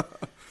out.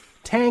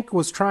 Tank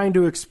was trying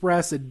to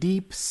express a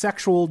deep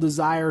sexual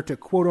desire to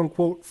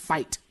quote-unquote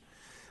fight.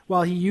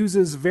 While he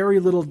uses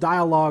very little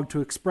dialogue to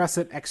express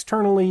it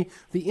externally,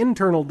 the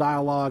internal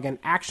dialogue and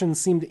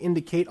actions seem to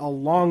indicate a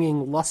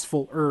longing,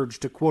 lustful urge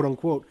to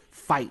quote-unquote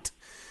fight.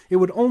 It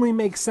would only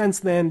make sense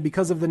then,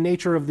 because of the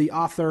nature of the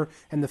author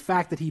and the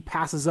fact that he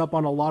passes up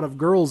on a lot of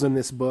girls in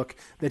this book,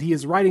 that he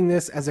is writing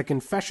this as a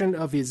confession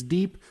of his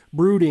deep,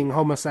 brooding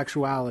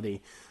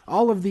homosexuality.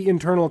 All of the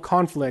internal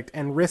conflict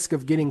and risk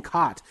of getting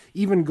caught,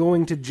 even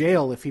going to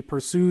jail if he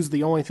pursues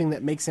the only thing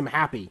that makes him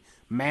happy.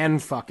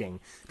 Man-fucking.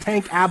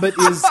 Tank Abbott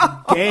is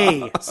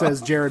gay,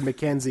 says Jared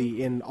McKenzie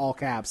in all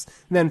caps.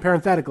 And then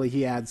parenthetically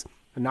he adds,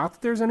 not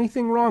that there's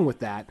anything wrong with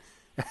that,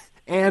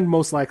 and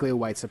most likely a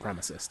white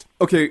supremacist.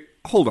 Okay,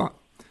 hold on.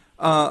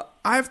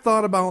 I've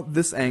thought about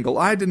this angle.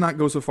 I did not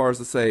go so far as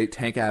to say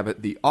Tank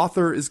Abbott, the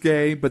author, is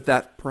gay, but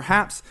that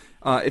perhaps,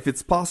 if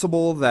it's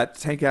possible that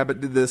Tank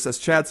Abbott did this, as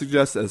Chad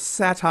suggests, as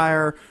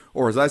satire,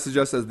 or as I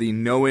suggest, as the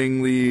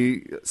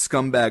knowingly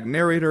scumbag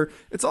narrator,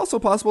 it's also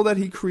possible that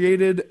he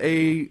created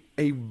a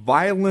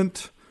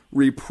violent,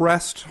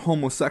 repressed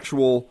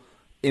homosexual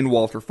in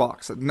Walter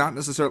Fox. Not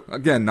necessarily,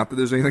 again, not that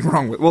there's anything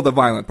wrong with, well, the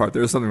violent part,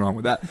 there is something wrong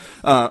with that.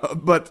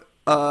 But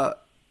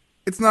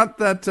it's not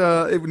that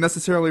it would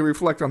necessarily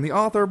reflect on the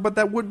author, but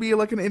that would be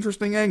like an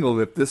interesting angle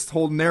if this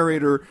whole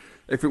narrator,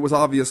 if it was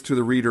obvious to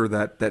the reader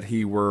that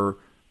he were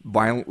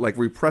violent, like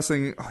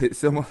repressing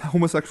his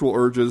homosexual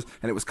urges,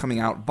 and it was coming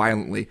out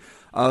violently.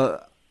 A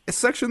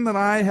section that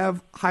I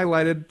have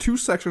highlighted, 2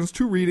 sections,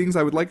 2 readings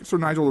I would like Sir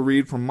Nigel to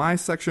read from my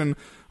section,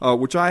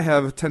 which I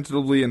have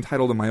tentatively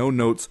entitled in my own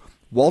notes,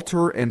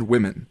 Walter and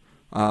Women.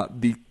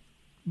 The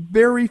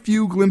very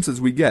few glimpses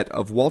we get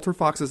of Walter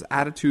Fox's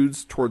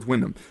attitudes towards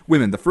women.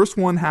 The first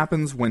one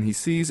happens when he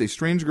sees a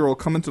strange girl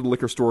come into the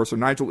liquor store. So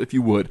Nigel, if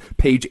you would,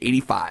 page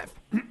 85.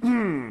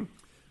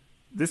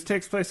 This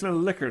takes place in a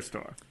liquor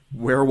store.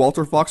 Where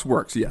Walter Fox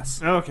works,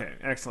 yes. Okay,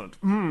 excellent.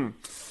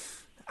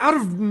 Out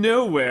of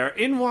nowhere,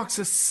 in walks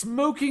a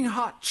smoking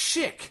hot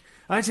chick.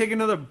 I take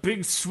another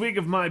big swig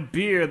of my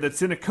beer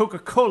that's in a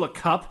Coca-Cola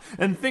cup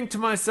and think to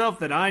myself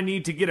that I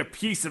need to get a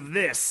piece of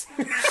this.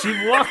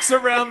 She walks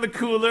around the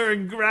cooler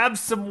and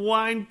grabs some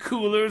wine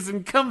coolers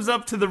and comes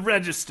up to the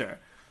register.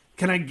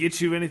 Can I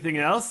get you anything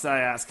else? I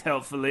ask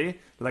helpfully,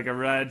 like a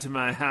ride to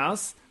my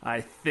house,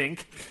 I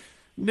think.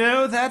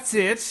 No, that's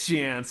it,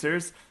 she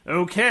answers.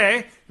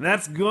 Okay,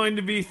 that's going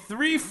to be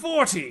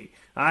 340.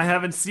 I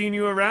haven't seen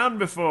you around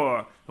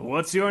before.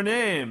 What's your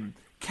name?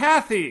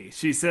 Kathy,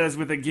 she says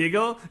with a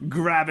giggle,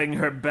 grabbing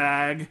her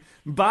bag.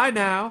 Bye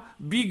now.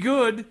 Be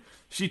good.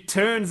 She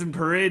turns and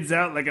parades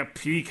out like a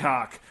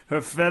peacock, her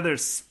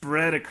feathers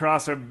spread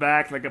across her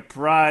back like a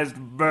prized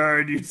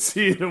bird you'd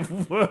see in a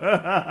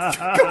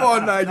Come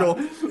on, Nigel.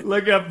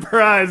 like a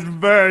prized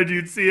bird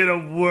you'd see in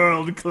a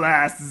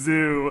world-class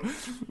zoo.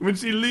 When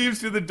she leaves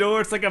through the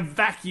door, it's like a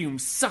vacuum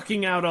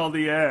sucking out all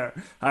the air.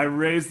 I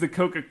raise the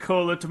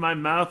Coca-Cola to my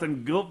mouth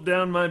and gulp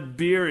down my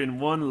beer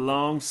in one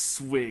long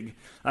swig.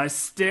 I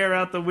stare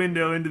out the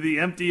window into the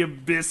empty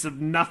abyss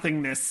of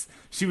nothingness.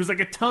 She was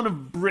like a ton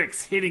of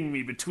bricks hitting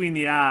me between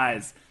the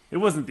eyes. It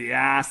wasn't the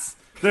ass.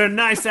 There are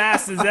nice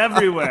asses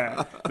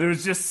everywhere. There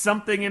was just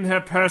something in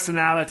her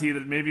personality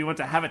that made me want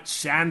to have a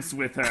chance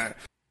with her.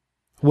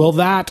 Well,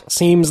 that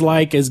seems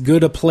like as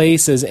good a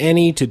place as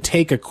any to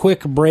take a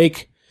quick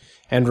break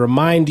and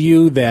remind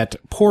you that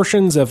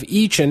portions of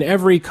each and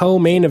every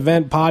co-main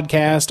event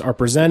podcast are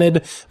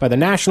presented by the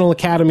National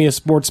Academy of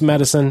Sports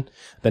Medicine.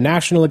 The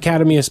National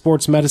Academy of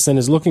Sports Medicine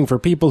is looking for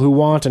people who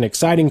want an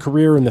exciting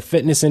career in the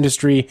fitness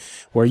industry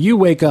where you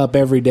wake up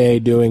every day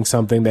doing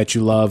something that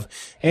you love.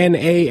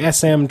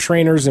 NASM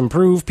trainers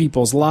improve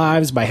people's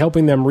lives by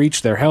helping them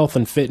reach their health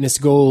and fitness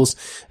goals.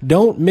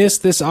 Don't miss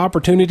this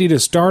opportunity to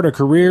start a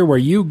career where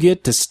you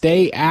get to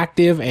stay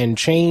active and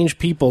change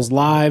people's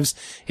lives.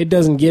 It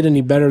doesn't get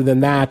any better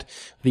than that.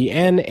 The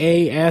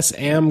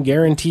NASM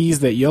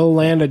guarantees that you'll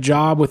land a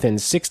job within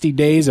 60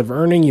 days of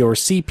earning your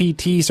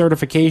CPT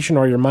certification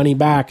or your money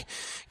back.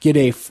 Get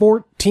a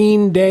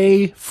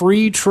 14-day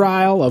free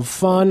trial of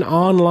fun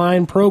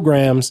online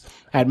programs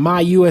at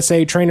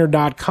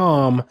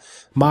myusatrainer.com.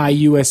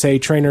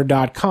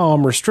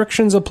 myusatrainer.com.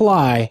 Restrictions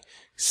apply.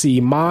 See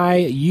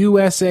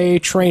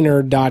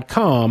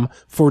myusatrainer.com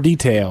for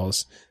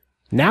details.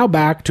 Now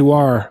back to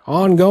our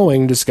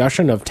ongoing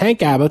discussion of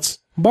Tank Abbott's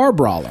Bar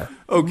Brawler.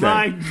 Okay.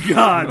 My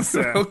God,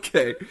 sir.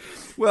 Okay.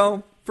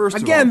 Well, first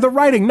of Again, all, the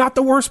writing, not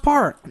the worst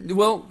part.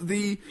 well,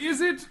 the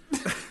Is it?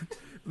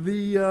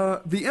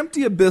 the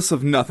empty abyss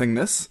of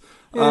nothingness.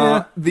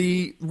 Yeah.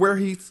 Where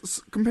he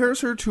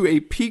compares her to a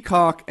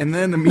peacock, and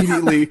then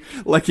immediately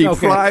like a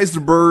Okay.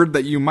 prized bird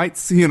that you might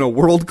see in a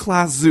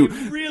world-class zoo.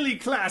 Really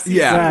classy.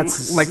 Yeah,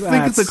 That's-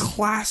 think it's the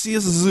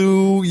classiest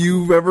zoo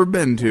you've ever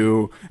been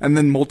to, and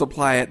then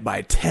multiply it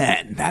by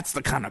 10. That's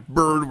the kind of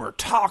bird we're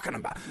talking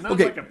about. Not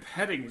Okay, like a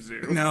petting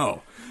zoo.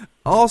 no.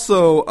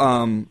 Also,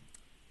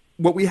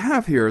 what we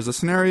have here is a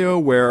scenario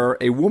where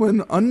a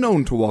woman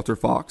unknown to Walter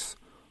Fox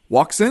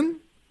walks in,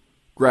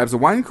 grabs a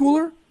wine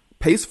cooler,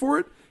 pays for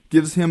it,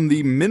 gives him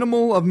the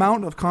minimal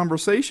amount of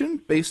conversation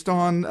based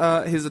on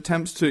his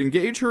attempts to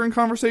engage her in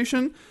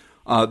conversation,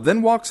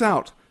 then walks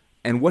out.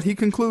 And what he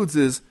concludes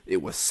is,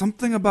 it was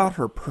something about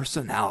her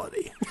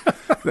personality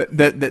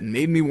that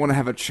made me want to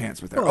have a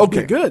chance with her. Well,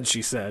 Okay, good,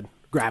 she said,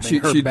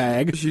 grabbing her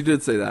bag. She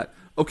did say that.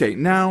 Okay,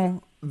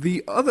 now,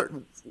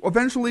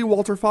 eventually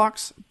Walter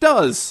Fox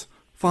does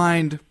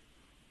find,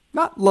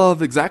 not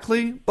love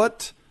exactly,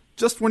 but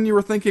just when you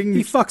were thinking...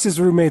 He fucks his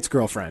roommate's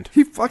girlfriend.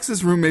 He fucks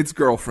his roommate's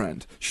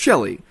girlfriend,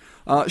 Shelley.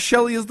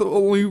 Shelley is the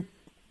only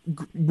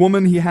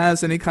woman he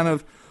has any kind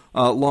of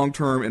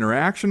long-term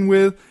interaction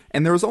with,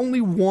 and there was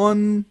only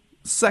one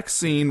sex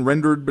scene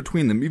rendered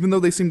between them. Even though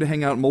they seem to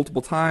hang out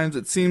multiple times,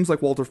 it seems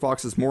like Walter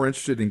Fox is more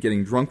interested in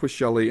getting drunk with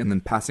Shelley and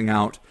then passing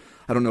out.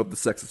 I don't know if the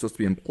sex is supposed to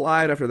be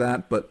implied after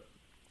that, but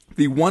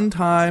the one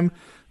time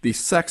the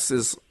sex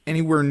is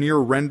anywhere near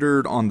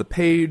rendered on the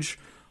page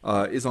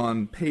is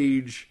on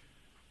page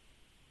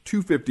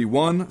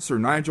 251. Sir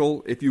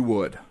Nigel, if you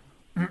would.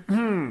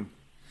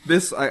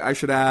 This, I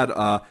should add,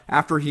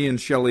 after he and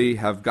Shelley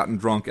have gotten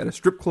drunk at a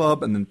strip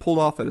club and then pulled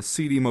off at a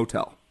seedy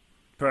motel.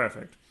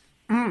 Perfect.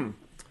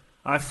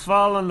 I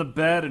fall on the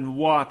bed and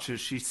watch as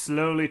she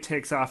slowly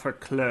takes off her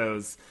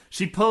clothes.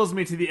 She pulls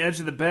me to the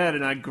edge of the bed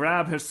and I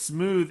grab her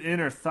smooth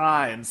inner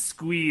thigh and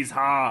squeeze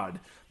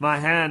hard. My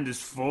hand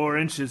is 4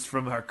 inches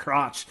from her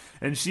crotch,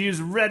 and she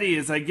is ready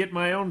as I get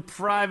my own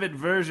private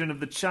version of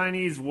the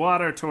Chinese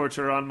water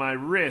torture on my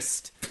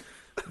wrist.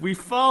 We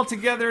fall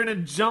together in a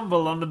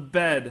jumble on the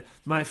bed,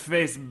 my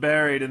face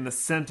buried in the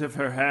scent of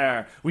her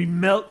hair. We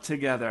melt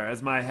together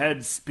as my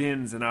head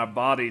spins and our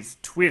bodies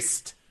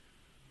twist.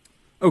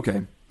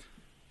 Okay.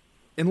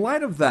 In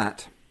light of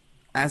that,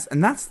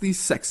 and that's the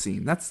sex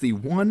scene. That's the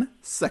one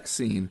sex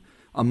scene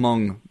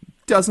among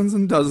dozens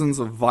and dozens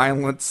of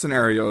violent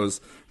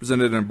scenarios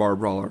presented in a Bar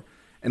Brawler.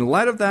 In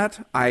light of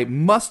that, I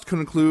must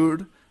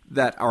conclude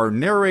that our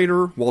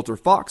narrator, Walter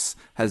Fox,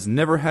 has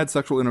never had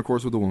sexual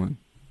intercourse with a woman.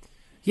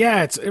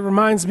 Yeah, it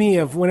reminds me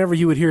of whenever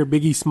you would hear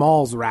Biggie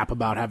Smalls rap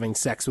about having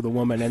sex with a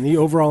woman, and the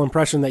overall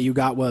impression that you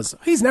got was,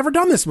 he's never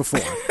done this before.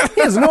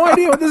 He has no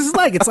idea what this is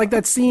like. It's like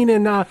that scene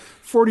in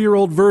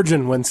 40-Year-Old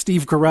Virgin when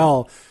Steve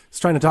Carell is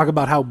trying to talk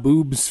about how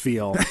boobs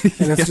feel.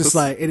 And it's just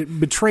like, it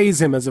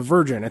betrays him as a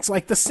virgin. It's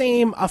like the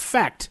same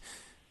effect.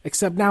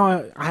 Except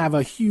now I have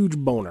a huge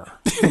boner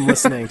from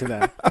listening to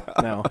that.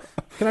 No.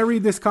 Can I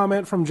read this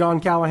comment from John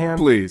Callahan?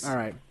 Please. All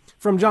right.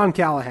 From John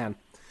Callahan.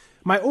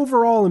 My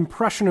overall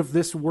impression of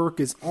this work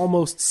is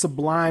almost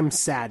sublime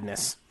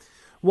sadness.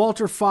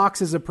 Walter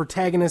Fox is a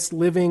protagonist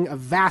living a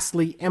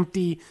vastly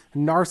empty,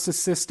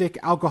 narcissistic,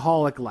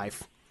 alcoholic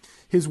life.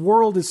 His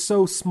world is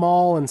so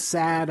small and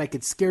sad I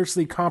could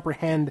scarcely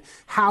comprehend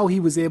how he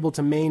was able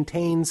to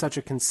maintain such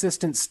a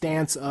consistent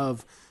stance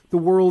of, the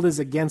world is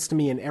against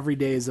me and every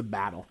day is a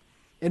battle.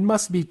 It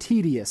must be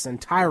tedious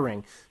and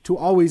tiring to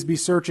always be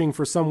searching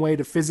for some way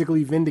to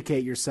physically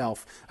vindicate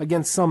yourself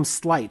against some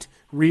slight,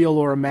 real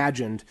or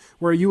imagined,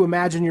 where you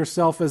imagine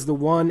yourself as the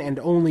one and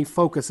only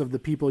focus of the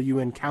people you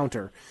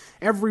encounter.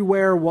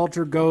 Everywhere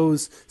Walter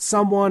goes,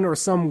 someone or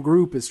some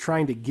group is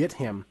trying to get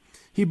him.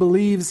 He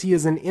believes he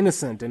is an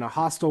innocent in a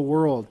hostile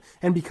world,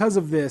 and because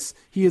of this,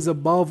 he is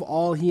above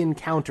all he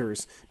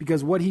encounters,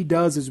 because what he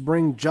does is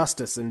bring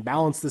justice and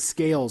balance the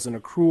scales in a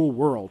cruel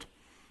world.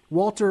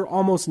 Walter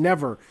almost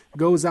never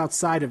goes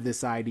outside of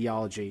this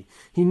ideology.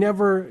 He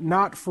never,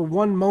 not for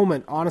one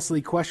moment,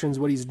 honestly questions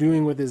what he's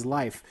doing with his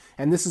life,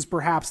 and this is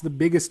perhaps the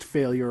biggest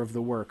failure of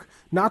the work.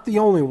 Not the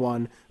only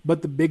one,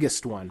 but the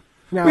biggest one.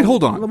 Now, wait,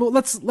 hold on.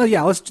 Let's.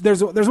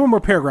 There's one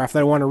more paragraph that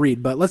I want to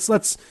read, but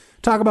let's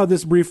talk about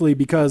this briefly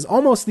because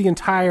almost the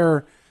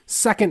entire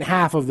second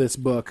half of this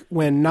book,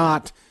 when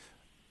not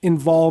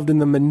involved in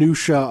the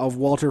minutia of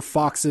Walter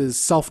Fox's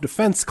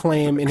self-defense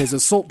claim in his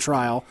assault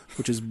trial,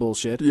 which is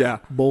bullshit. Yeah.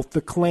 Both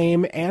the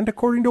claim and,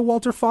 according to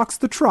Walter Fox,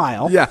 the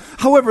trial. Yeah.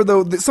 However,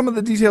 though, some of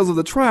the details of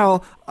the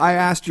trial, I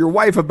asked your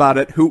wife about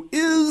it, who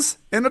is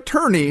an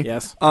attorney.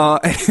 Yes.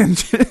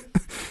 And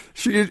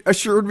she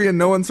assured me in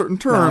no uncertain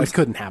terms. No, it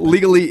couldn't happen.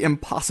 Legally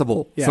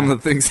impossible. Yeah. Some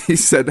of the things he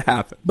said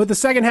happened. But the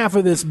second half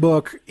of this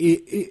book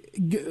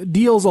it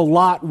deals a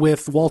lot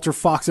with Walter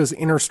Fox's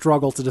inner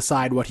struggle to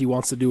decide what he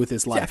wants to do with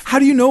his life. How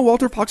do you know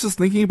Walter Fox is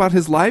thinking about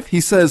his life? He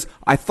says,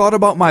 I thought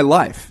about my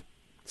life.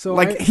 So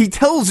he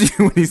tells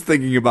you when he's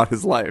thinking about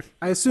his life.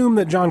 I assume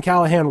that John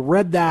Callahan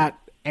read that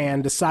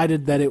and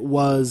decided that it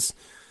was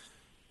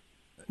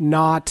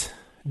not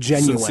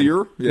genuine.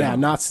 Sincere? Yeah,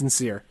 not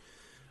sincere.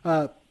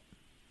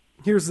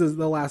 Here's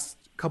the last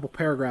couple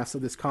paragraphs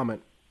of this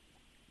comment.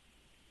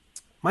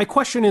 My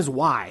question is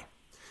why?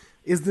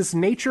 Is this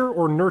nature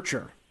or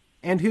nurture?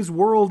 And his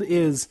world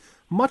is,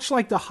 much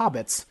like the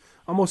Hobbits,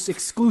 almost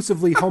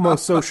exclusively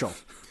homosocial.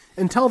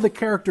 Until the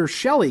character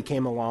Shelley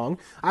came along,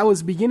 I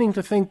was beginning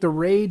to think the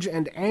rage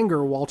and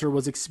anger Walter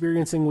was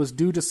experiencing was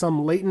due to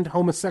some latent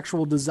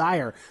homosexual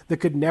desire that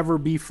could never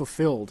be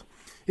fulfilled.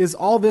 Is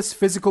all this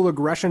physical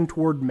aggression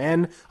toward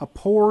men a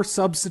poor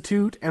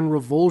substitute and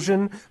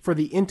revulsion for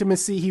the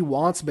intimacy he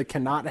wants but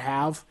cannot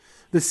have?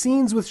 The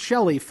scenes with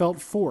Shelley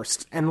felt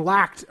forced and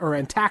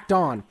tacked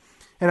on,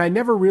 and I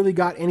never really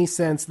got any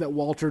sense that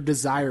Walter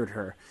desired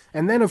her.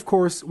 And then, of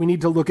course, we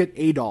need to look at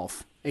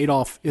Adolf.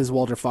 Adolf is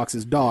Walter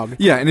Fox's dog.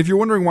 Yeah, and if you're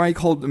wondering why he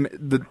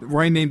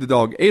named the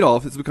dog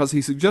Adolf, it's because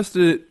he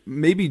suggested it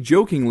maybe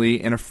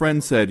jokingly, and a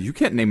friend said, you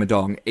can't name a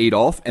dog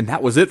Adolf, and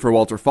that was it for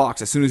Walter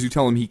Fox. As soon as you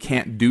tell him he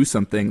can't do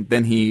something,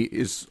 then he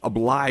is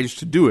obliged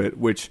to do it,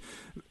 which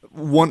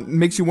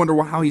makes you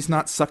wonder how he's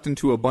not sucked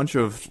into a bunch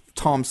of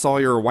Tom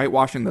Sawyer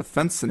whitewashing the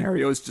fence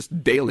scenarios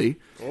just daily.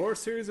 Or a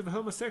series of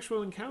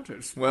homosexual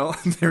encounters. Well,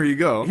 there you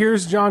go.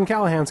 Here's John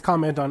Callahan's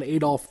comment on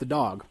Adolf the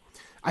dog.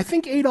 I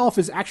think Adolf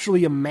is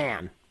actually a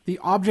man, the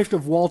object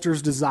of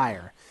Walter's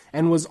desire,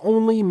 and was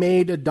only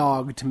made a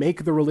dog to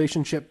make the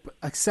relationship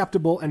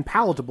acceptable and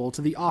palatable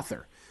to the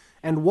author.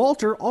 And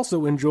Walter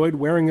also enjoyed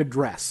wearing a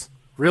dress.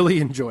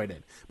 Really enjoyed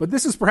it. But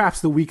this is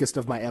perhaps the weakest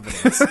of my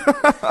evidence.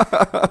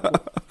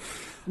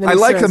 I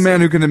like a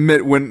man who can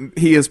admit when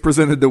he has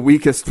presented the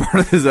weakest part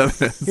of his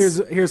evidence.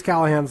 Here's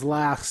Callahan's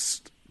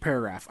last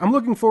paragraph. I'm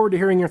looking forward to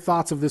hearing your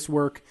thoughts of this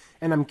work,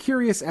 and I'm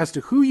curious as to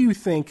who you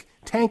think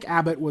Tank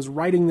Abbott was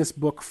writing this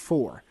book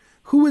for.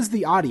 Who is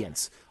the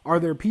audience? Are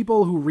there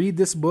people who read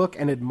this book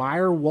and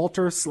admire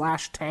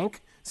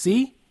Walter/Tank?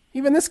 See?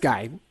 Even this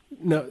guy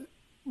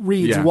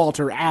reads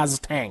Walter as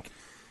Tank.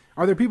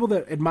 Are there people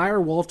that admire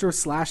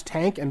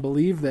Walter/Tank and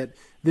believe that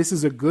this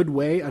is a good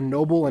way, a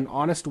noble and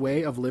honest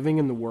way of living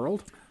in the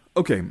world?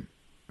 Okay.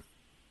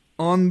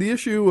 On the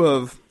issue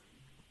of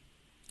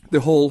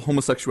the whole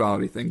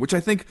homosexuality thing, which I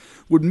think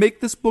would make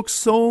this book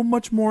so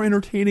much more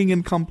entertaining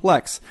and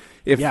complex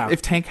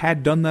if Tank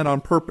had done that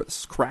on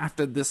purpose,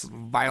 crafted this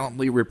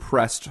violently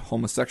repressed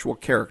homosexual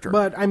character.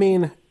 But, I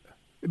mean,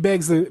 it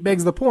begs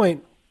the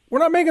point, we're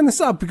not making this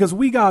up because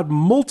we got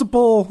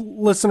multiple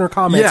listener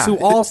comments who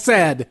all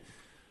said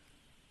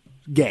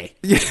gay.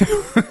 Yeah.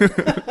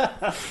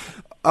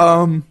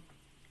 Not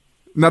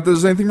that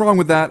there's anything wrong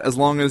with that, as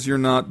long as you're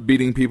not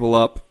beating people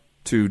up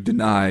to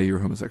deny your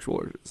homosexual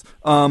urges.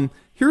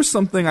 Here's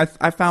something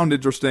I found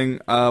interesting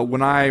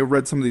when I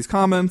read some of these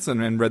comments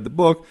and read the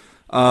book.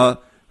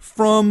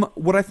 From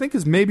what I think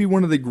is maybe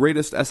one of the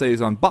greatest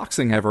essays on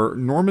boxing ever,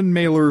 Norman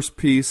Mailer's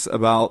piece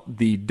about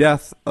the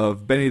death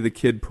of Benny the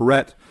Kid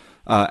Paret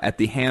at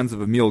the hands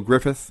of Emil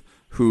Griffith,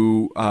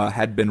 who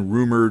had been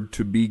rumored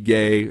to be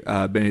gay,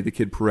 Benny the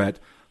Kid Paret.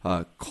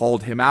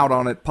 called him out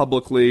on it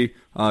publicly,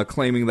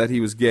 claiming that he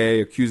was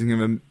gay, accusing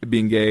him of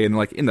being gay, and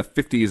like in the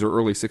 50s or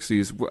early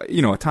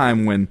 60s, a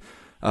time when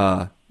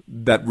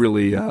that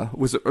really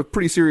was a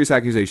pretty serious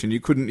accusation. You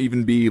couldn't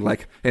even be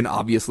like an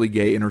obviously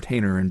gay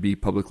entertainer and be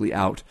publicly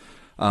out.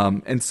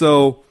 And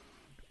so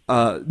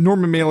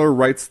Norman Mailer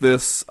writes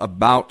this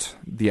about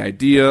the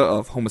idea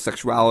of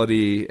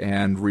homosexuality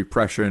and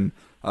repression.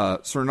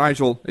 Sir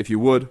Nigel, if you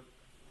would.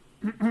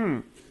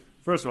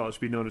 First of all, it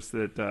should be noticed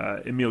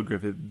that Emile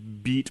Griffith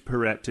beat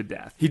Perrette to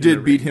death. He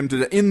did beat him to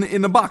death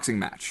in a boxing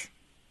match.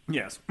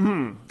 Yes.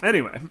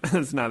 Anyway,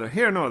 it's neither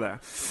here nor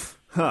there.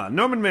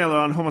 Norman Mailer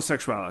on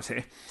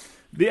homosexuality.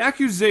 The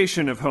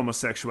accusation of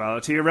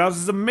homosexuality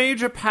arouses a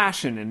major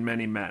passion in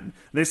many men.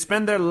 They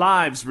spend their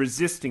lives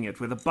resisting it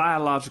with a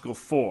biological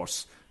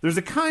force. There's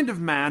a kind of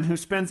man who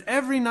spends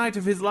every night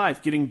of his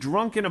life getting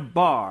drunk in a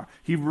bar.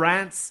 He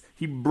rants,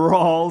 he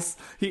brawls,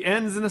 he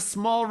ends in a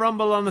small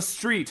rumble on the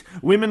street.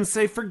 Women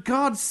say, for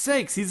God's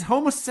sakes, he's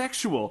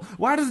homosexual.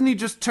 Why doesn't he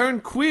just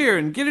turn queer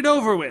and get it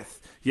over with?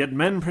 Yet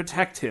men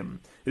protect him.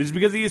 It is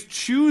because he is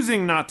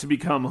choosing not to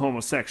become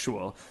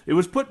homosexual. It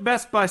was put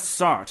best by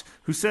Sartre,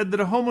 who said that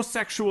a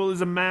homosexual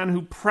is a man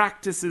who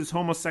practices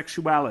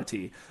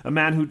homosexuality. A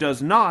man who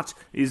does not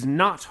is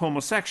not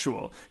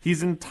homosexual.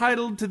 He's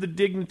entitled to the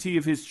dignity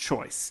of his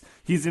choice.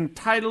 He's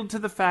entitled to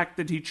the fact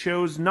that he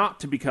chose not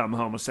to become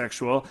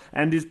homosexual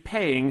and is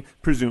paying,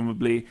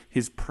 presumably,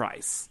 his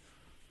price.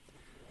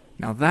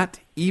 Now that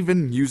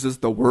even uses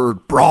the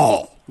word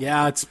brawl.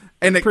 Yeah, it's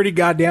pretty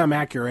goddamn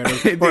accurate,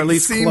 or at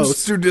least seems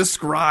close. to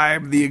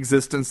describe the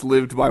existence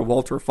lived by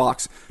Walter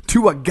Fox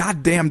to a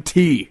goddamn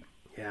T.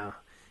 Yeah.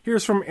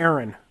 Here's from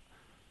Aaron.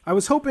 I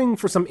was hoping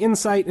for some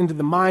insight into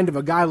the mind of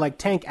a guy like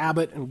Tank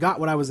Abbott and got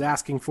what I was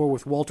asking for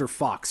with Walter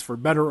Fox, for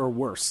better or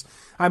worse.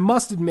 I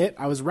must admit,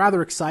 I was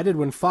rather excited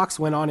when Fox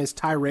went on his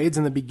tirades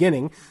in the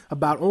beginning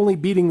about only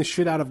beating the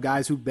shit out of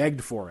guys who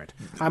begged for it.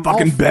 I'm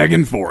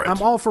begging for it.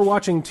 I'm all for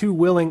watching two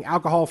willing,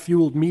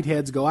 alcohol-fueled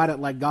meatheads go at it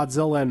like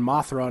Godzilla and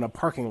Mothra in a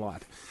parking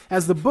lot.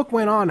 As the book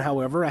went on,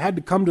 however, I had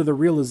to come to the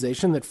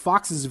realization that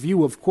Fox's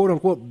view of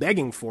quote-unquote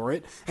begging for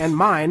it and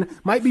mine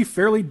might be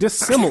fairly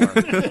dissimilar.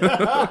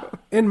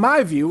 In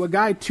my view, a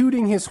guy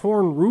tooting his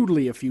horn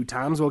rudely a few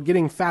times while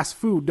getting fast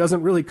food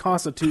doesn't really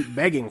constitute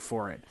begging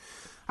for it.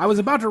 I was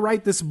about to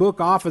write this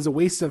book off as a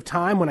waste of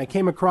time when I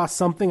came across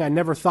something I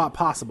never thought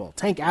possible.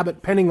 Tank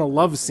Abbott penning a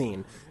love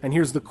scene. And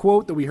here's the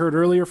quote that we heard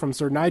earlier from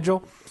Sir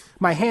Nigel.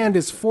 My hand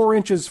is 4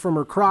 inches from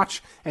her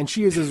crotch, and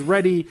she is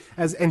ready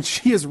as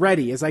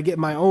I get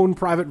my own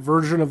private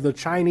version of the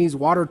Chinese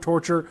water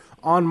torture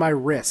on my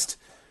wrist.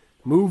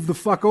 Move the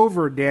fuck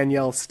over,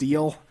 Danielle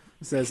Steele,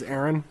 says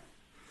Aaron.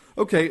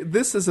 Okay,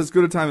 this is as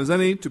good a time as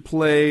any to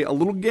play a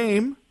little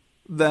game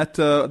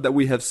that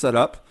we have set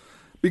up,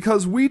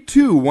 because we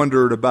too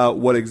wondered about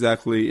what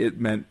exactly it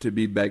meant to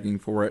be begging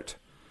for it.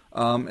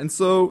 And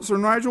so Sir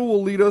Nigel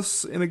will lead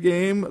us in a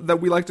game that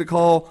we like to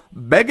call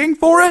Begging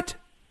for It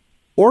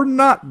or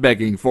Not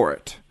Begging for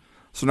It.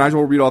 So Nigel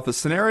will read off a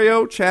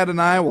scenario. Chad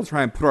and I will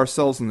try and put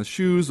ourselves in the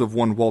shoes of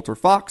one Walter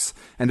Fox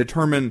and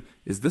determine,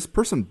 is this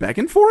person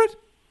begging for it?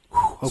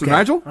 Okay, so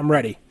Nigel? I'm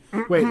ready.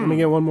 Wait, let me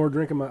get one more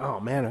drink of my... Oh,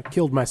 man, I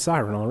killed my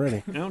siren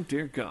already. Oh,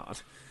 dear God.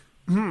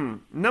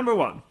 Number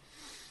 1.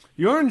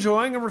 You're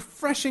enjoying a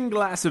refreshing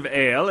glass of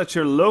ale at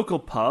your local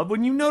pub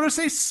when you notice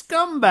a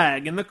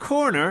scumbag in the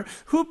corner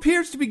who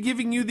appears to be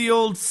giving you the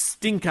old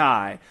stink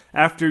eye.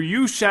 After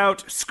you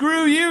shout,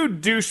 "Screw you,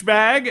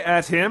 douchebag,"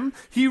 at him,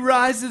 he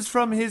rises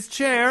from his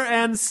chair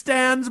and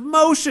stands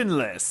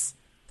motionless.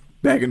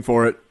 Begging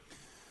for it.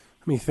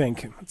 Let me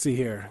think. Let's see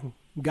here.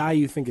 Guy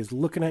you think is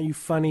looking at you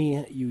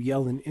funny, you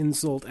yell an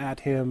insult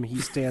at him,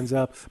 he stands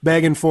up,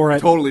 begging for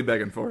it. Totally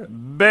begging for it.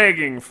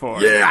 Begging for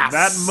it. Yes!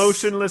 That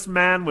motionless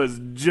man was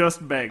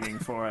just begging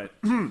for it.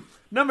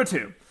 Number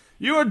 2.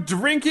 You are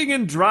drinking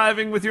and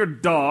driving with your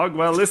dog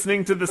while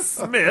listening to the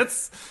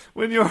Smiths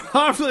when your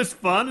harmless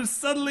fun is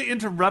suddenly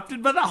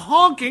interrupted by the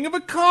honking of a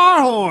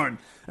car horn.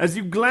 As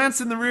you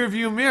glance in the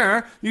rearview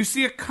mirror, you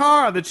see a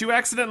car that you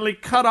accidentally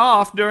cut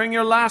off during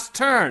your last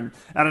turn.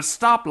 At a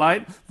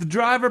stoplight, the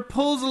driver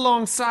pulls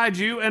alongside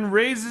you and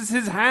raises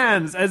his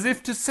hands as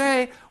if to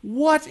say,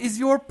 "What is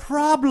your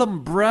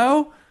problem,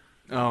 bro?"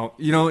 Oh,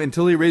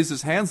 until he raised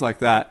his hands like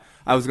that,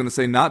 I was going to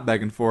say not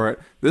begging for it.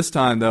 This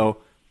time, though,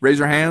 raise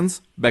your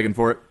hands, begging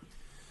for it.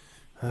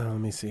 Let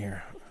me see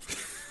here.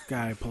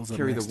 Guy pulls up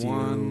Carry next the to you,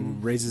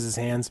 one. raises his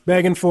hands,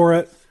 begging for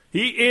it.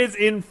 He is,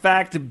 in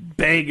fact,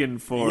 begging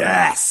for it.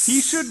 Yes!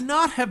 He should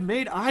not have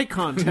made eye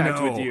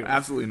contact with you.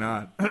 Absolutely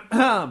not.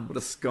 What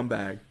a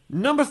scumbag.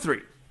 Number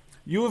 3.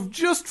 You have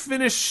just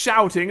finished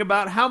shouting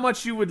about how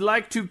much you would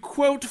like to,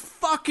 quote,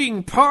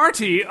 fucking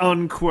party,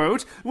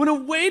 unquote, when a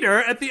waiter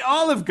at the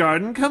Olive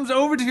Garden comes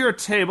over to your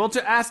table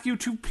to ask you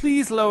to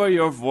please lower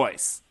your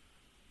voice.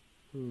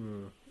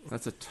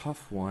 That's a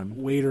tough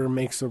one. Waiter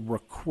makes a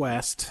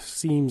request,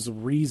 seems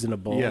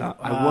reasonable. Yeah,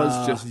 I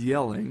was just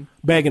yelling.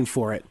 Begging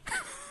for it.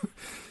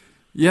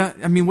 Yeah,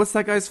 I mean, what's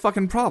that guy's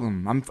fucking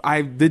problem?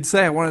 I did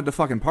say I wanted to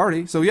fucking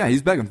party, so yeah,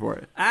 he's begging for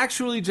it.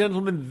 Actually,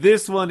 gentlemen,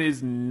 this one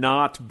is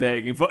not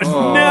begging for it.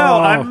 Oh. No,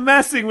 I'm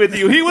messing with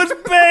you. He was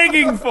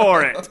begging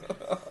for it.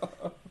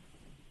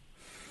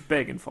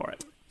 Begging for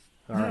it.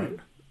 All right.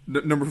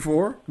 Number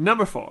 4?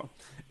 Number 4.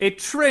 A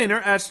trainer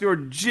at your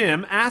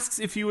gym asks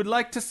if you would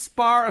like to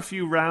spar a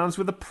few rounds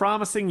with a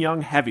promising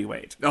young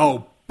heavyweight.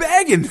 Oh,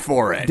 begging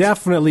for it.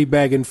 Definitely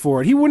begging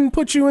for it. He wouldn't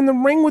put you in the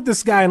ring with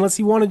this guy unless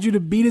he wanted you to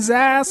beat his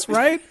ass,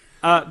 right?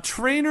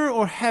 Trainer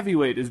or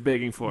heavyweight is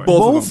begging for it?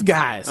 Both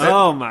guys.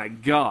 Oh, my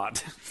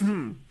God.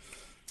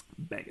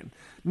 Begging.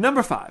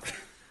 Number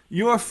 5.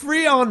 You are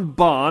free on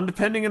bond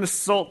pending an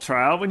assault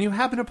trial when you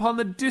happen upon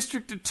the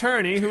district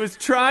attorney who is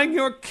trying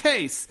your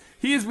case.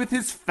 He is with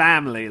his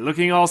family,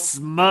 looking all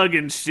smug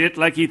and shit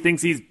like he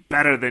thinks he's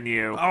better than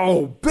you.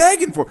 Oh,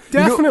 begging for it.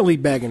 Definitely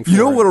begging for it. You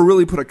know what'll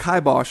really put a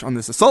kibosh on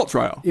this assault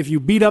trial? If you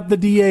beat up the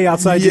DA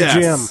outside your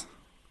gym.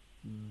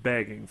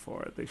 Begging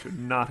for it. They should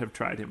not have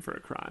tried him for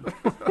a crime.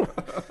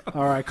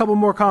 All right, a couple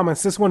more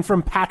comments. This one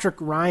from Patrick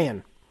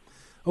Ryan.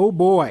 Oh,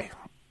 boy.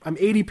 I'm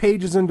 80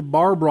 pages into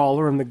Bar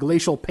Brawler and the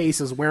glacial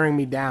pace is wearing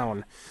me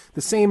down.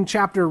 The same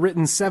chapter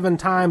written 7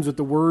 times with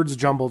the words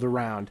jumbled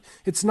around.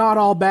 It's not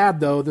all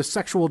bad, though. The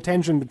sexual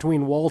tension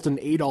between Walt and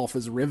Adolf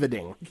is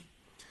riveting.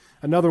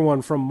 Another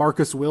one from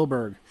Marcus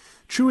Wilberg.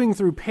 Chewing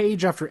through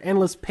page after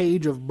endless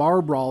page of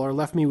Bar Brawler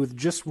left me with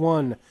just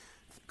one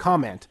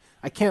comment.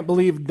 I can't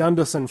believe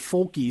Dundas and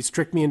Folkies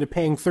tricked me into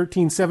paying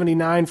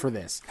 $13.79 for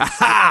this.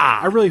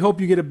 I really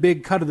hope you get a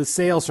big cut of the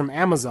sales from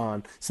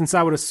Amazon, since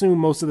I would assume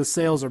most of the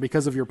sales are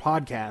because of your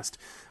podcast.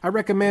 I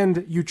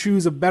recommend you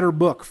choose a better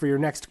book for your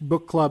next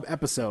book club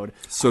episode.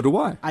 So do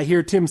I. I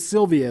hear Tim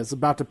Sylvia is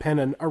about to pen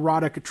an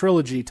erotic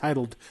trilogy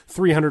titled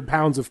 300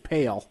 Pounds of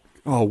Pale.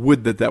 Oh,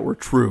 would that were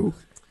true.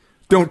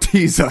 Don't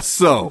tease us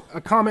so.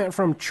 A comment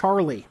from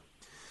Charlie.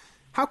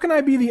 How can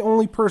I be the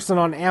only person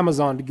on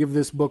Amazon to give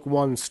this book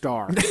 1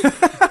 star?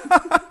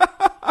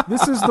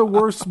 This is the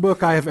worst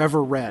book I have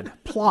ever read.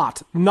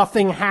 Plot,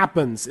 nothing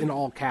happens, in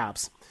all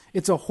caps.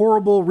 It's a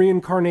horrible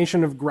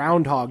reincarnation of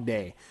Groundhog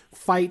Day.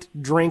 Fight,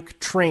 drink,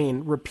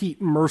 train, repeat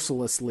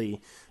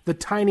mercilessly. The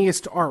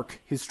tiniest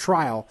arc, his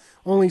trial,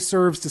 only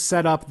serves to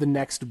set up the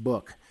next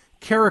book.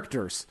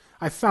 Characters.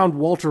 I found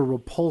Walter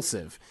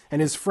repulsive,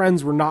 and his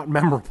friends were not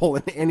memorable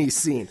in any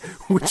scene,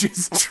 which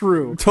is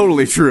true.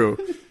 Totally true.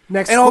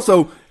 Next and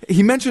also,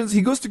 he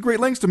goes to great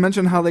lengths to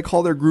mention how they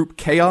call their group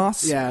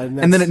Chaos. Yeah, and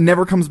then it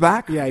never comes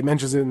back. Yeah, he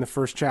mentions it in the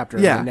first chapter.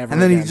 Yeah, and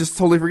then again. he just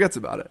totally forgets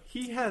about it.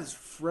 He has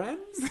friends?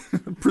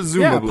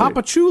 Presumably. Yeah,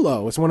 Papa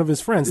Chulo is one of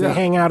his friends. Yeah. They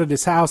hang out at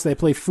his house. They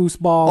play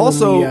foosball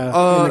also,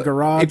 in the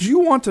garage. If you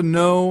want to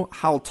know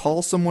how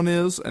tall someone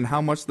is and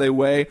how much they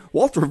weigh,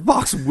 Walter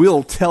Fox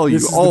will tell you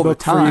all the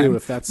time.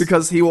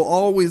 Because he will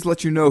always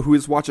let you know who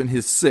is watching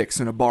his 6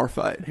 in a bar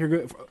fight.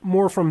 Here,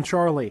 more from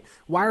Charlie.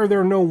 Why are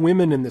there no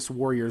women in this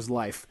warrior's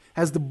life?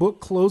 As the book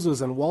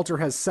closes and Walter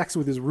has sex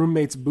with his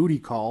roommate's booty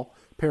call,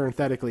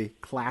 parenthetically,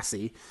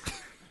 classy,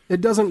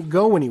 it doesn't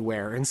go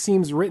anywhere and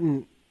seems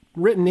written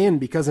in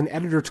because an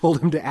editor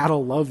told him to add a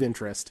love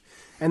interest.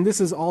 And this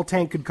is all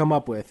Tank could come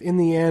up with. In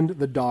the end,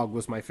 the dog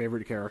was my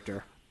favorite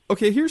character.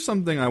 Okay, here's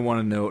something I want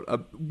to note.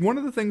 One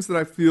of the things that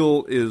I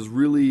feel is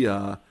really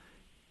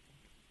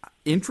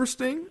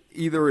interesting,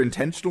 either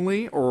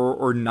intentionally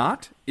or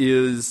not,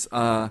 is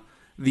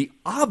the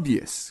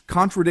obvious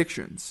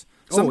contradictions.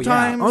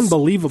 Sometimes,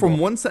 unbelievable. From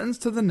one sentence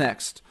to the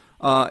next,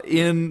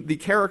 in the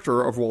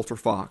character of Walter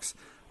Fox,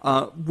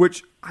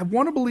 which I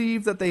want to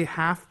believe that they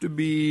have to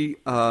be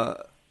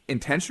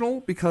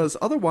intentional, because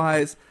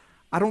otherwise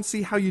I don't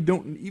see how you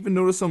don't even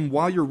notice them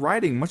while you're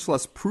writing, much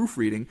less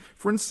proofreading.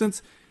 For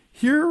instance,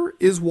 here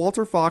is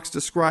Walter Fox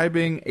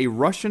describing a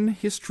Russian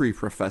history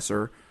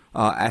professor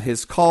at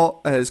his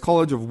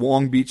college of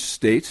Long Beach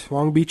State.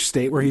 Long Beach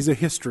State, where he's a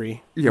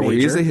history major. Where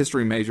he is a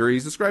history major.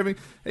 He's describing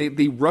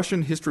the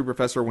Russian history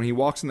professor when he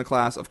walks into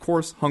class, of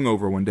course,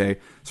 hungover one day.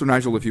 Sir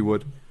Nigel, if you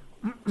would.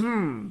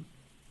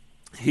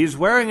 He's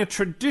wearing a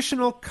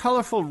traditional,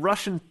 colorful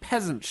Russian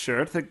peasant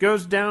shirt that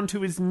goes down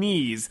to his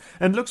knees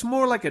and looks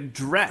more like a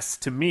dress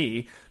to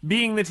me.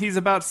 Being that he's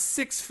about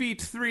 6 feet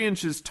 3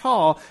 inches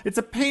tall, it's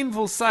a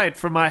painful sight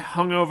for my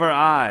hungover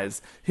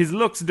eyes. His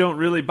looks don't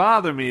really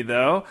bother me,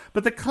 though,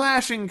 but the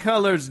clashing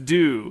colors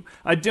do.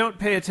 I don't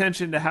pay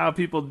attention to how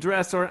people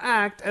dress or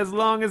act as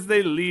long as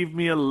they leave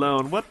me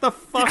alone. What the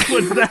fuck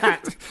was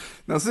that?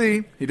 Now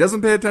see, he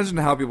doesn't pay attention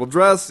to how people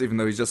dress, even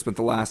though he's just spent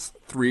the last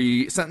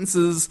 3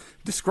 sentences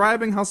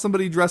describing how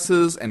somebody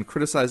dresses and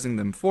criticizing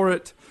them for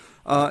it.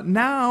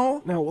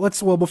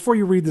 Before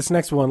you read this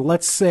next one,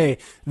 let's say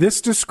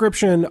this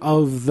description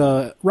of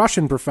the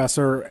Russian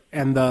professor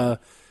and the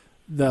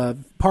the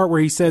part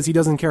where he says he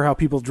doesn't care how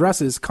people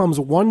dresses comes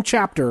one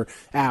chapter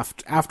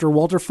after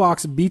Walter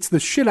Fox beats the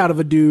shit out of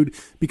a dude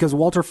because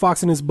Walter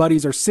Fox and his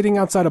buddies are sitting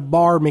outside a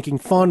bar making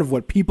fun of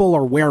what people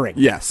are wearing.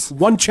 Yes.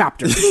 One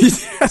chapter.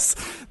 Yes.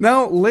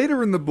 Now,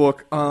 later in the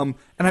book, and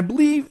I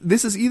believe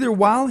this is either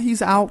while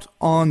he's out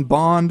on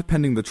bond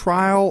pending the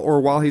trial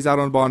or while he's out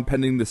on bond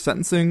pending the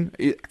sentencing.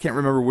 I can't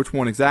remember which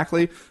one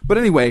exactly. But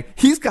anyway,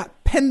 he's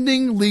got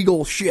pending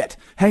legal shit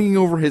hanging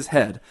over his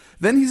head.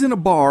 Then he's in a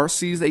bar,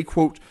 sees a,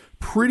 quote,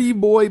 pretty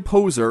boy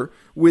poser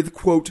with,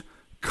 quote,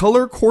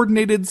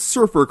 color-coordinated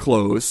surfer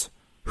clothes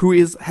who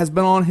has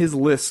been on his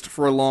list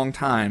for a long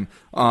time.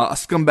 A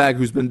scumbag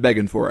who's been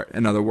begging for it,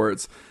 in other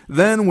words.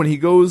 Then when he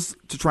goes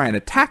to try and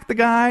attack the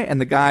guy,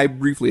 and the guy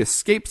briefly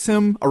escapes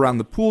him around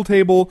the pool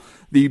table,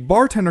 the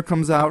bartender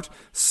comes out,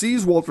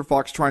 sees Walter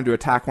Fox trying to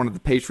attack one of the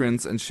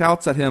patrons, and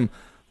shouts at him,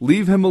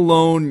 "Leave him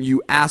alone,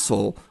 you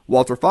asshole."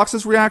 Walter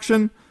Fox's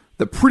reaction?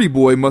 The pretty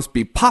boy must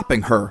be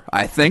popping her,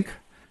 I think.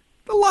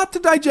 A lot to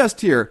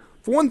digest here.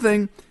 For one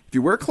thing, if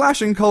you wear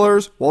clashing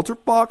colors, Walter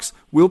Fox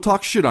will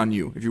talk shit on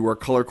you. If you wear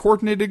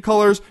color-coordinated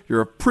colors,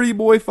 you're a pretty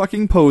boy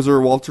fucking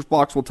poser, Walter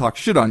Fox will talk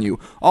shit on you.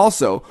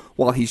 Also,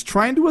 while he's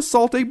trying to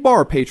assault a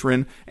bar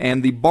patron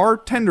and the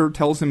bartender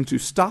tells him to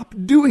stop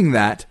doing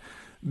that,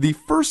 the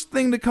first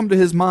thing to come to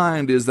his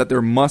mind is that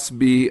there must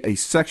be a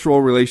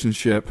sexual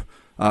relationship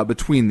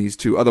between these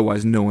two,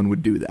 otherwise no one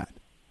would do that.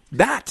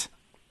 That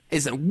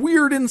is a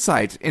weird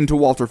insight into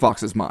Walter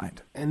Fox's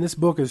mind. And this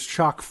book is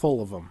chock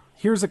full of them.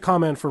 Here's a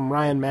comment from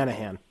Ryan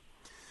Manahan.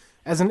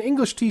 As an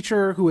English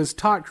teacher who has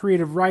taught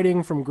creative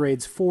writing from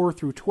grades 4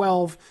 through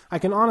 12, I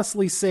can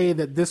honestly say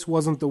that this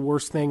wasn't the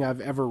worst thing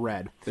I've ever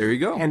read. There you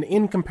go. And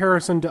in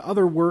comparison to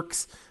other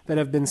works that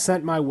have been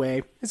sent my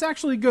way, it's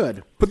actually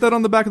good. Put that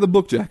on the back of the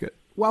book jacket.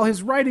 While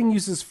his writing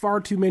uses far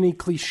too many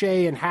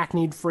cliché and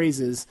hackneyed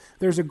phrases,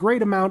 there's a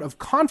great amount of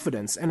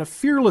confidence and a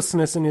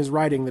fearlessness in his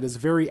writing that is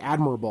very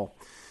admirable.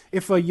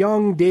 If a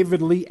young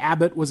David Lee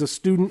Abbott was a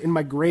student in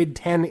my grade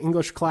 10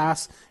 English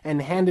class and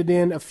handed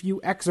in a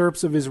few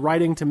excerpts of his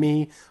writing to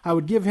me, I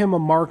would give him a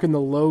mark in the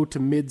low to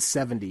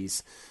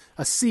mid-70s,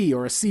 a C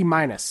or a C-,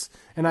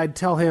 and I'd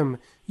tell him,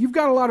 "You've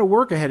got a lot of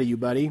work ahead of you,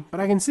 buddy,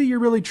 but I can see you're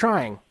really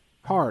trying.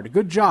 Hard.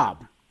 Good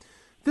job."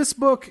 This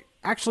book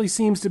actually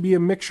seems to be a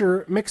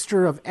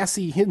mixture of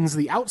S.E. Hinton's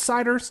The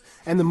Outsiders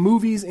and the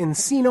movies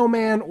Encino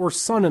Man or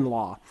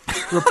Son-in-Law,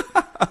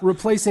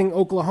 replacing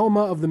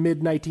Oklahoma of the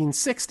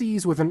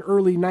mid-1960s with an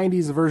early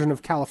 90s version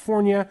of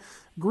California,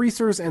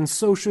 greasers and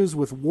socias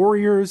with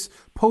warriors,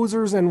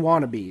 posers and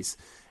wannabes,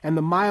 and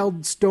the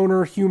mild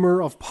stoner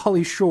humor of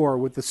Pauly Shore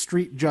with the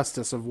street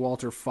justice of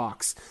Walter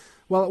Fox.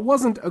 While it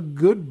wasn't a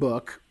good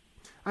book,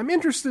 I'm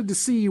interested to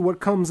see what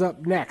comes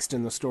up next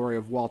in the story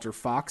of Walter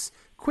Fox.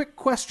 Quick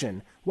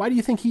question. Why do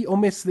you think he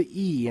omits the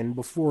E in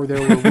Before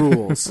There Were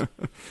Rules?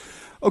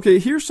 Okay,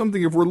 here's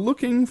something. If we're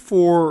looking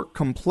for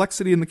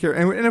complexity in the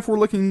character, and if we're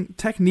looking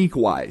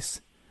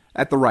technique-wise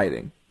at the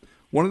writing,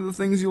 one of the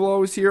things you'll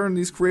always hear in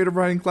these creative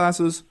writing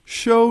classes,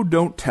 show,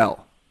 don't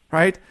tell,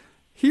 right?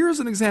 Here's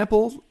an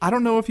example. I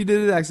don't know if he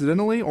did it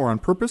accidentally or on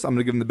purpose. I'm going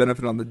to give him the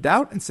benefit on the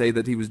doubt and say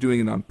that he was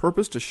doing it on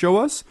purpose to show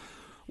us.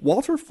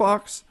 Walter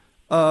Fox,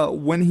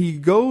 when he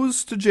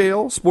goes to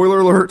jail,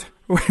 spoiler alert,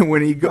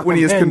 when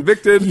he is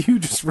convicted, you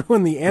just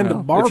ruined the end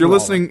of Barbara. If you're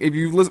listening,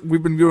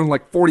 we've been doing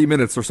like 40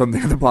 minutes or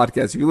something of the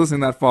podcast. If you're listening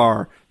that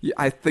far,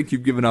 I think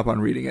you've given up on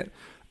reading it.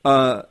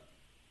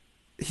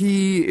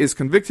 He is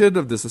convicted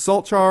of this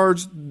assault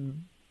charge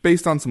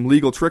based on some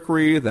legal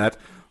trickery that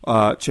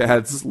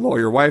Chad's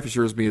lawyer wife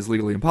assures me is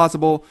legally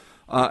impossible.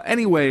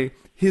 Anyway,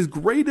 his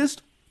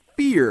greatest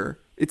fear,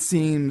 it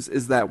seems,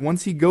 is that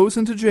once he goes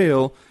into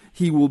jail,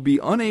 he will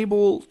be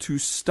unable to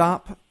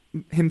stop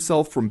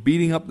himself from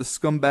beating up the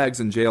scumbags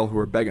in jail who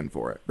are begging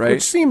for it, right?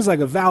 Which seems like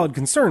a valid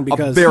concern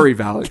because a very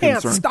valid he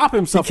can't concern. Stop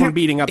himself from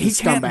beating up the scumbags.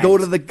 He can't go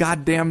to the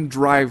goddamn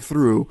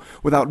drive-thru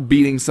without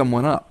beating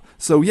someone up.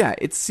 So yeah,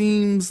 it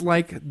seems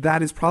like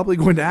that is probably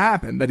going to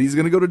happen, that he's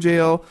going to go to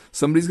jail,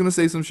 somebody's going to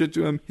say some shit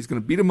to him, he's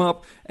going to beat him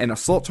up, and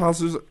assault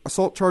charges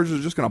are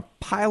just going to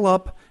pile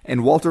up,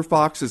 and Walter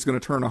Fox is going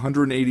to turn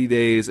 180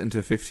 days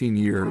into 15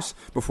 years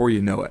before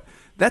you know it.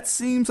 That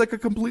seems like a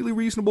completely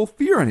reasonable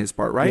fear on his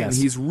part, right? Yes.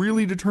 And he's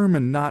really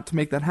determined not to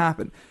make that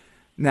happen.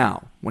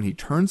 Now, when he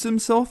turns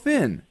himself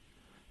in,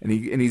 and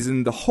he's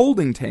in the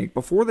holding tank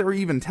before they're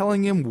even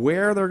telling him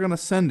where they're going to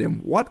send him,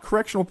 what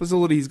correctional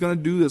facility he's going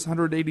to do this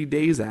 180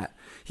 days at,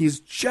 he's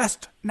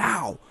just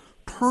now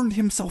turned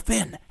himself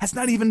in, has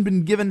not even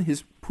been given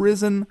his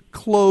prison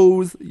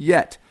clothes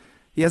yet.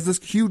 He has this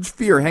huge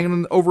fear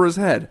hanging over his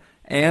head.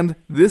 And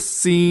this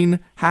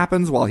scene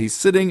happens while he's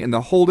sitting in the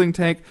holding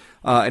tank,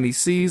 and he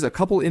sees a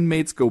couple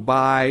inmates go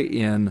by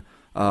in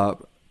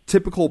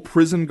typical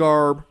prison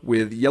garb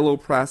with yellow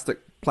plastic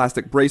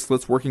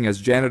bracelets working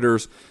as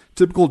janitors.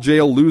 Typical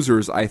jail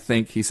losers, I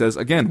think, he says.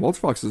 Again, Walter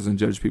Fox doesn't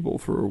judge people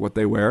for what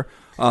they wear.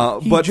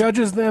 He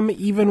judges them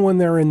even when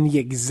they're in the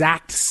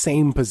exact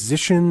same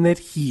position that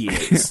he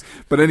is.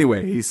 But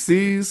anyway, he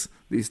sees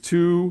these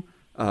two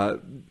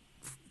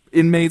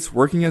inmates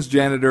working as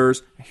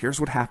janitors. Here's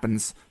what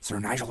happens, Sir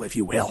Nigel, if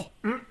you will.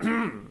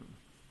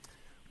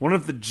 One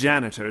of the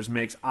janitors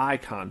makes eye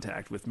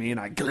contact with me, and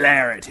I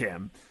glare at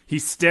him. He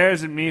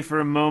stares at me for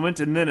a moment,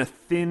 and then a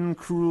thin,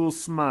 cruel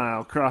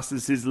smile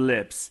crosses his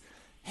lips.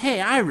 "Hey,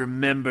 I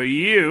remember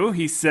you,"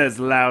 he says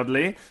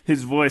loudly,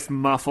 his voice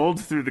muffled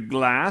through the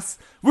glass.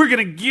 "We're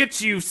gonna get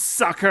you,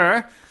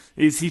 sucker!"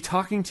 "Is he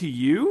talking to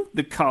you?"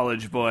 the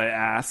college boy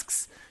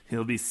asks.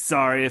 "He'll be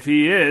sorry if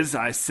he is,"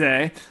 I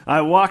say.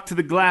 I walk to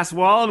the glass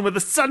wall and with a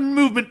sudden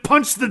movement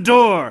punch the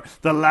door.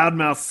 The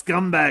loudmouth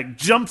scumbag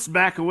jumps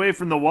back away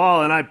from the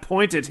wall and I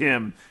point at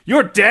him.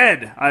 "You're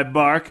dead," I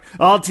bark.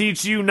 "I'll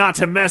teach you not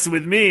to mess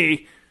with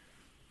me."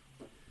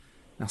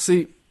 Now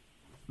see,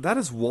 that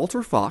is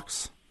Walter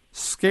Fox,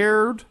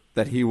 scared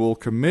that he will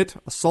commit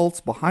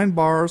assaults behind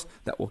bars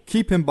that will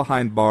keep him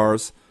behind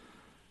bars.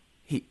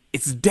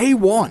 It's day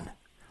one,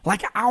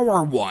 like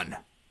hour one,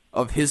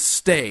 of his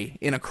stay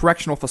in a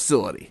correctional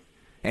facility,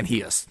 and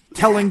he is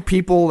telling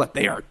people that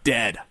they are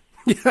dead.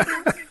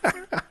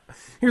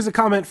 Here's a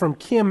comment from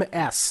Kim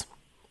S.,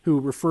 who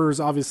refers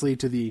obviously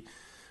to the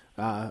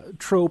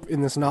trope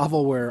in this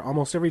novel where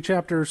almost every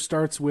chapter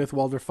starts with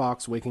Walter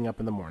Fox waking up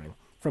in the morning.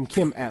 From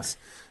Kim S.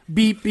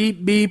 Beep,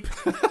 beep, beep.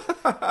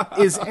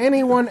 Is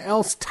anyone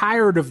else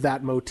tired of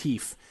that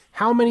motif?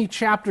 How many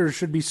chapters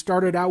should be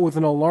started out with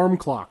an alarm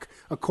clock?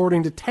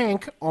 According to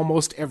Tank,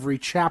 almost every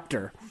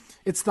chapter.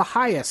 It's the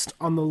highest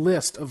on the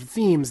list of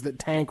themes that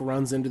Tank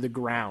runs into the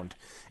ground.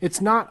 It's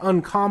not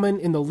uncommon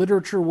in the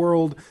literature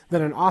world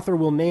that an author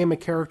will name a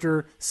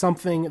character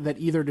something that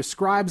either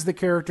describes the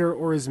character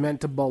or is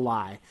meant to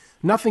belie.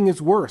 Nothing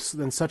is worse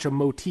than such a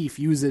motif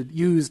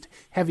used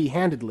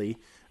heavy-handedly.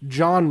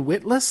 John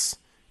Witless?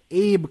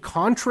 Abe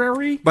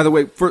Contrary? By the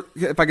way,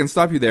 if I can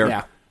stop you there,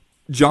 Yeah.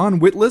 John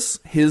Witless,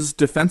 his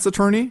defense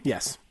attorney,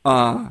 Yes.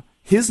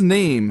 his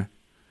name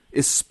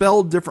is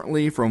spelled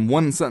differently from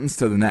one sentence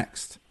to the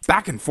next.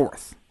 Back and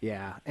forth.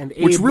 Yeah, and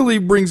Which really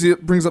brings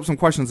up some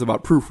questions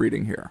about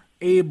proofreading here.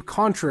 Abe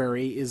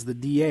Contrary is the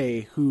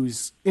DA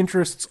whose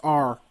interests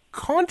are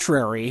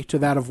contrary to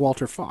that of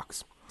Walter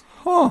Fox.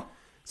 Huh.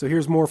 So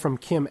here's more from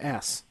Kim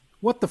S.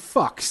 What the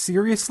fuck?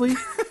 Seriously?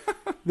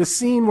 The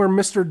scene where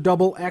Mr.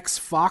 Double X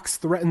Fox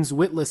threatens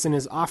Witless in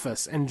his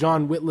office, and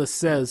John Witless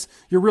says,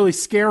 "You're really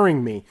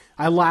scaring me."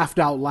 I laughed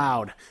out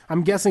loud.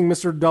 I'm guessing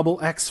Mr. Double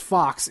X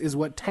Fox is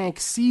what Tank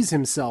sees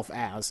himself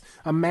as,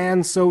 a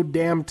man so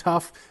damn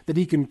tough that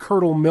he can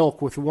curdle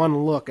milk with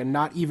one look, and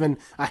not even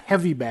a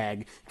heavy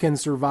bag can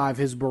survive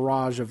his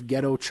barrage of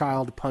ghetto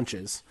child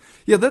punches.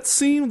 Yeah, that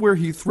scene where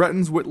he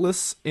threatens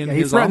Witless in He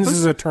his threatens office.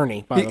 his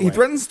attorney, by the way. He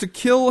threatens to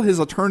kill his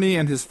attorney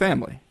and his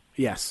family.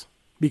 Yes,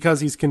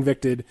 because he's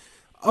convicted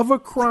of a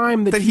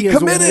crime that he is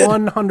committed.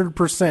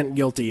 100%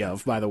 guilty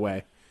of, by the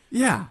way.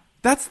 Yeah,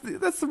 that's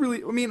the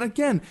really. I mean,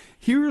 again,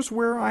 here's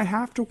where I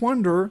have to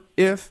wonder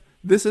if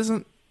this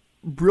isn't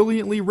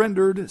brilliantly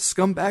rendered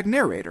scumbag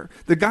narrator,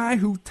 the guy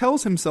who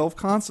tells himself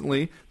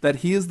constantly that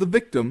he is the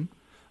victim,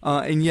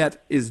 and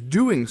yet is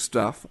doing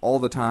stuff all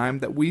the time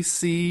that we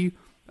see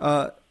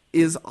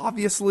is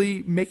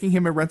obviously making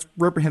him a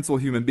reprehensible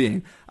human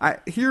being.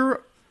 Here,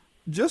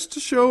 just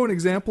to show an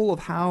example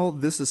of how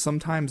this is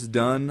sometimes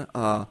done.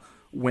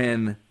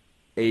 When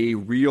a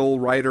real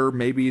writer,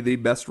 maybe the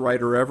best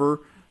writer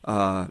ever,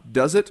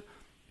 does it.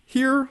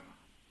 Here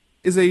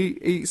is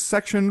a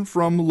section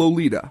from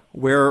Lolita,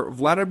 where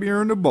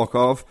Vladimir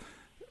Nabokov,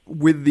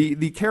 with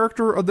the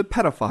character of the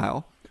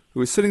pedophile,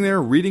 who is sitting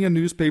there reading a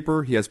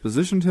newspaper, he has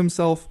positioned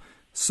himself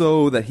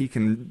so that he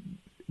can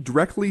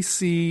directly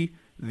see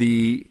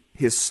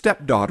his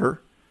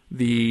stepdaughter,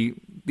 the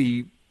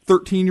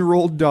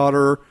 13-year-old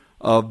daughter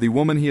of the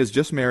woman he has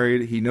just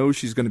married. He knows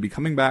she's going to be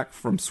coming back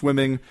from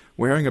swimming,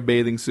 wearing a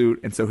bathing suit,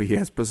 and so he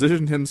has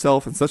positioned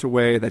himself in such a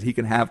way that he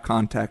can have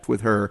contact with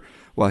her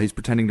while he's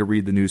pretending to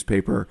read the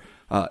newspaper,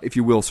 if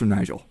you will, Sir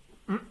Nigel.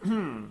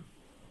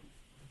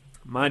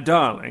 My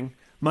darling,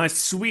 my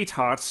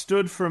sweetheart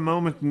stood for a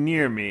moment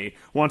near me,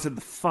 wanted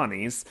the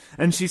funnies,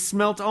 and she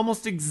smelt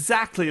almost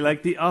exactly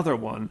like the other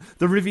one,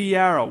 the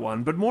Riviera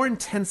one, but more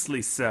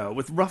intensely so,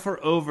 with rougher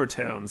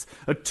overtones,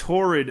 a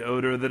torrid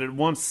odor that at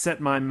once set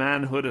my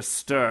manhood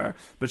astir,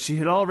 but she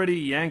had already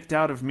yanked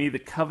out of me the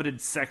coveted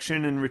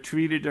section and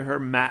retreated to her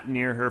mat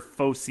near her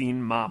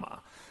Phocene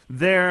mama.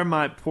 There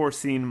my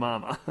porcine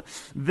mama.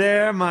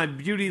 There my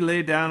beauty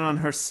lay down on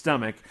her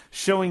stomach,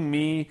 showing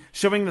the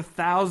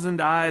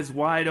 1,000 eyes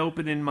wide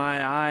open in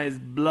my eyes'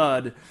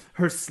 blood,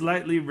 her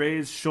slightly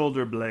raised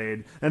shoulder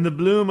blade, and the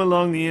bloom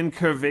along the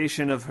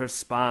incurvation of her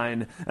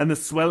spine, and the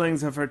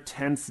swellings of her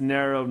tense,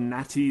 narrow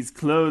natties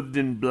clothed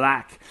in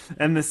black,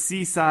 and the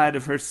seaside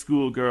of her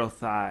schoolgirl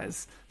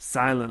thighs.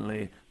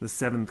 Silently, the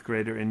 7th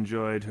grader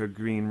enjoyed her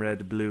green,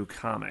 red, blue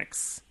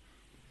comics.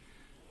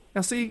 Now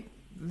see,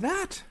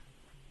 that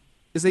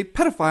is a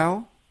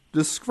pedophile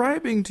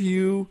describing to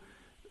you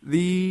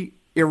the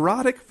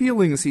erotic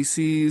feelings he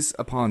sees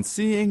upon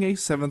seeing a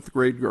 7th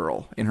grade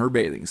girl in her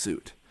bathing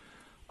suit.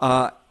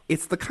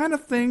 It's the kind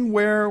of thing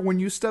where when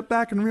you step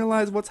back and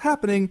realize what's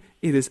happening,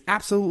 it is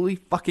absolutely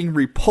fucking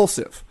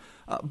repulsive.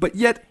 but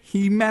yet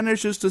he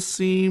manages to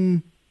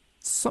seem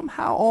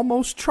somehow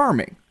almost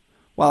charming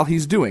while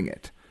he's doing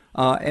it,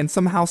 and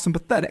somehow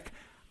sympathetic.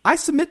 I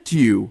submit to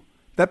you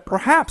that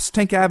perhaps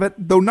Tank Abbott,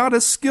 though not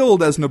as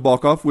skilled as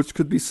Nabokov, which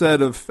could be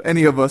said of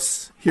any of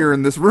us here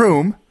in this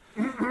room,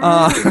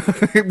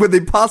 with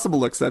the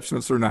possible exception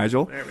of Sir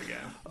Nigel. There we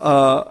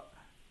go.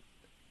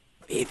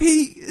 If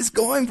he is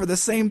going for the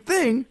same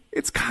thing,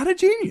 it's kind of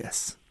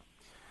genius.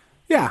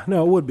 Yeah,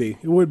 no, it would be.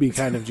 It would be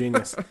kind of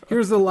genius.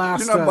 Here's the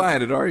last. You're not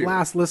buying it, are you?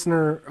 Last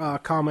listener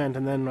comment,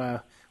 and then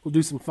we'll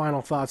do some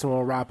final thoughts and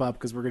we'll wrap up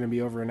because we're going to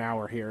be over an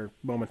hour here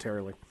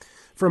momentarily.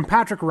 From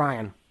Patrick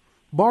Ryan.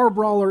 Bar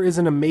Brawler is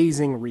an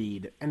amazing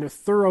read and a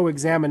thorough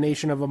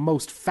examination of a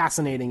most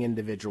fascinating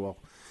individual.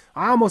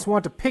 I almost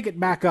want to pick it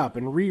back up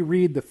and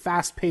reread the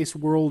fast-paced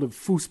world of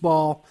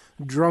foosball,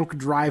 drunk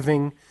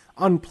driving,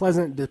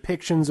 unpleasant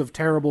depictions of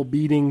terrible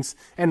beatings,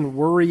 and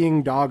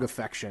worrying dog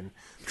affection.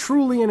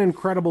 Truly an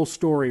incredible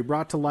story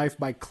brought to life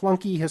by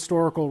clunky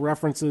historical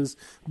references,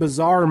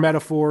 bizarre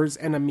metaphors,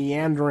 and a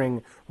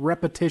meandering,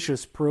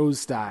 repetitious prose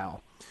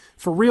style.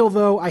 For real,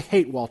 though, I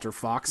hate Walter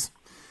Fox.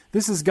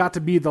 This has got to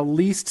be the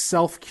least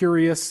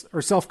self-curious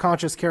or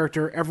self-conscious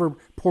character ever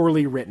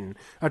poorly written.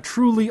 A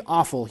truly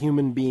awful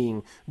human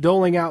being,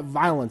 doling out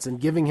violence and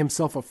giving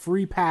himself a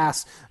free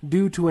pass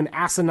due to an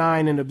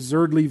asinine and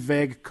absurdly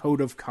vague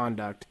code of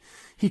conduct.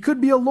 He could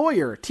be a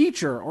lawyer,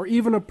 teacher, or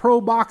even a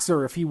pro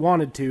boxer if he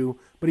wanted to,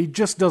 but he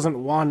just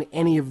doesn't want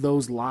any of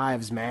those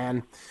lives,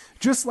 man.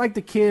 Just like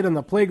the kid on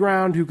the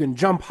playground who can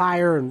jump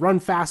higher and run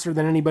faster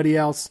than anybody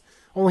else,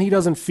 only he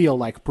doesn't feel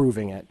like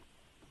proving it.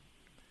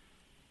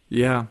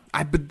 Yeah,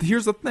 but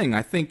here's the thing.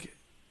 I think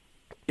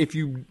if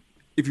you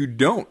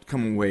don't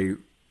come away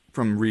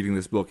from reading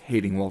this book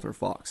hating Walter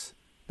Fox,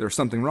 there's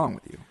something wrong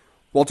with you.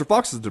 Walter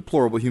Fox is a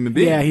deplorable human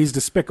being. Yeah, he's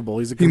despicable.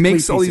 He's a complete He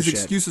makes all piece these of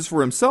shit. excuses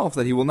for himself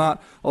that he will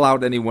not allow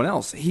to anyone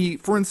else. He,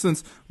 for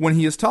instance, when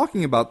he is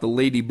talking about the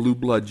Lady Blue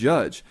Blood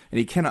judge, and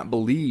he cannot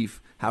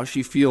believe how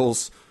she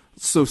feels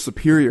so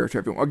superior to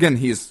everyone. Again,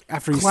 he is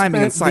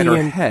climbing inside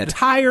her head.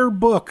 Entire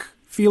book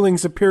feeling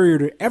superior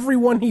to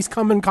everyone he's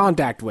come in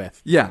contact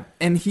with. Yeah,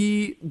 and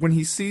when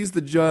he sees the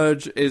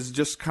judge, is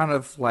just kind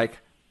of like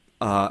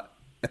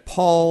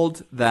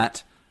appalled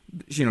that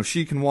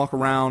she can walk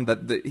around.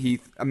 That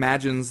he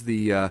imagines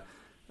the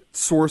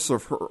source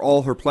of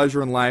all her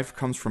pleasure in life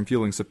comes from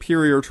feeling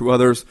superior to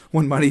others.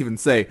 One might even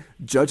say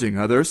judging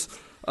others.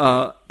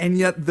 And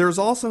yet there's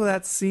also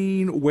that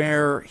scene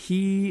where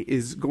he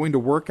is going to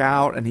work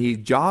out and he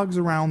jogs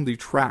around the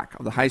track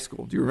of the high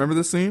school. Do you remember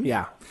this scene?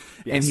 Yeah.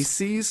 Yes. And he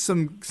sees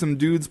some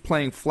dudes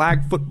playing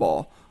flag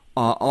football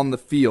on the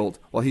field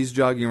while he's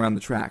jogging around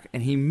the track.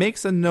 And he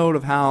makes a note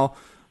of how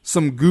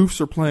some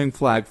goofs are playing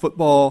flag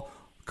football,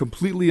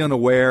 completely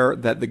unaware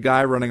that the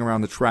guy running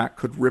around the track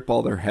could rip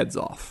all their heads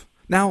off.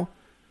 Now,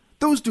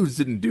 those dudes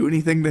didn't do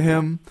anything to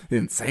him. They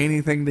didn't say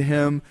anything to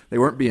him. They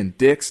weren't being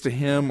dicks to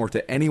him or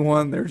to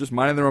anyone. They were just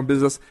minding their own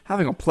business,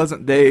 having a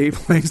pleasant day,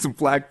 playing some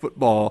flag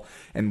football.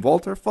 And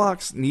Walter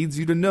Fox needs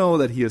you to know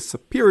that he is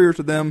superior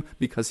to them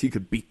because he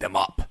could beat them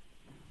up.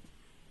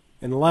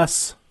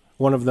 Unless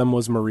one of them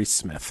was Maurice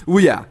Smith.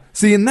 Well, yeah.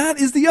 See, and that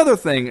is the other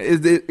thing.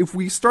 Is that if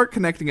we start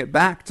connecting it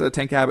back to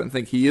Tank Abbott and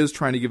think he is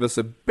trying to give us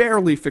a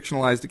barely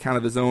fictionalized account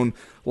of his own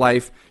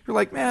life, you're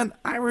like, man,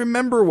 I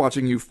remember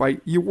watching you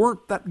fight. You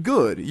weren't that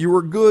good. You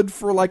were good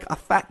for like a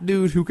fat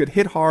dude who could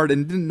hit hard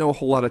and didn't know a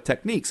whole lot of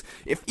techniques.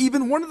 If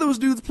even one of those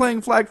dudes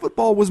playing flag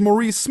football was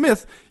Maurice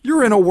Smith,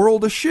 you're in a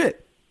world of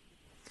shit.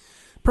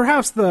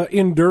 Perhaps the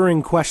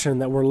enduring question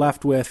that we're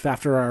left with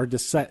after our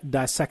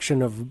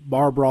dissection of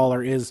Bar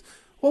Brawler is,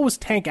 what was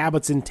Tank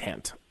Abbott's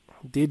intent?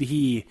 Did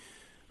he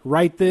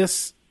write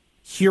this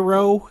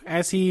hero,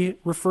 as he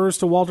refers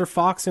to Walter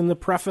Fox in the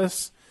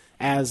preface,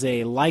 as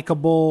a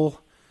likable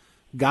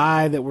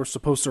guy that we're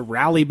supposed to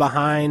rally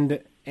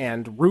behind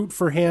and root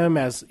for him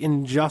as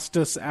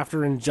injustice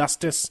after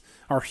injustice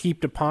are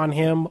heaped upon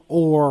him?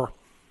 Or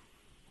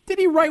did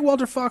he write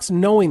Walter Fox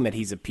knowing that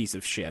he's a piece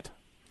of shit?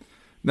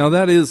 Now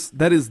that is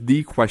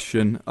the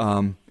question.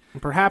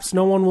 Perhaps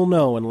no one will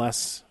know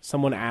unless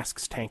someone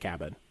asks Tank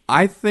Abbott.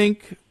 I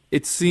think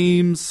it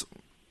seems...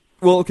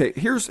 Well, okay,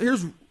 here's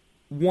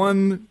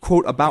one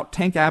quote about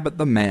Tank Abbott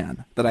the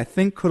man that I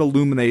think could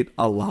illuminate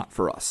a lot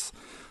for us.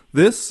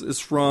 This is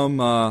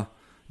from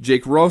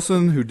Jake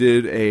Rosen, who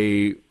did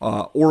a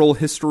oral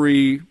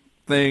history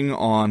thing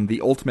on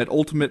the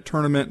Ultimate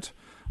tournament,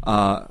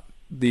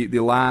 the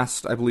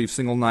last, I believe,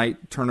 single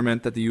night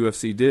tournament that the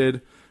UFC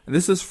did. And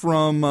this is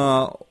from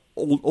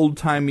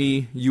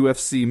old-timey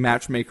UFC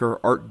matchmaker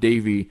Art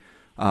Davey,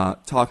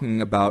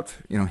 talking about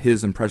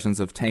his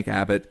impressions of Tank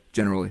Abbott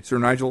generally. Sir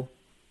Nigel?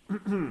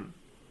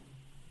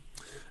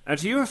 At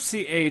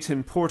UFC 8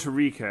 in Puerto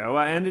Rico,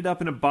 I ended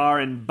up in a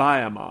bar in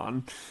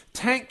Bayamon.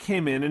 Tank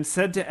came in and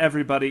said to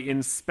everybody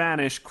in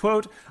Spanish,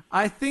 quote,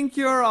 "I think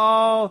you're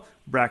all,"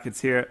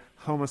 brackets here,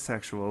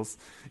 homosexuals.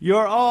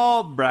 You're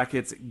all,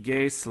 brackets,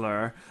 gay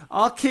slur.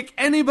 I'll kick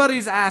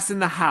anybody's ass in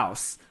the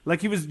house.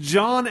 Like he was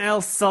John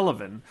L.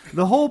 Sullivan.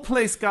 The whole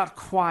place got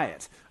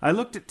quiet. I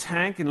looked at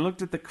Tank and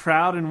looked at the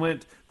crowd and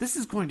went, this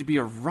is going to be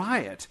a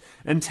riot.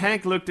 And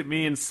Tank looked at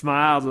me and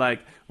smiled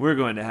like, we're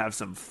going to have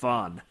some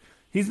fun.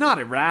 He's not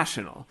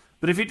irrational.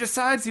 But if he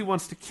decides he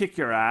wants to kick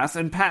your ass,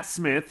 and Pat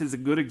Smith is a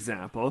good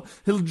example,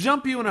 he'll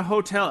jump you in a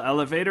hotel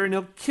elevator and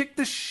he'll kick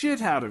the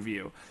shit out of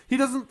you. He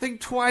doesn't think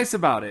twice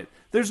about it.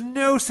 There's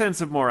no sense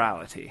of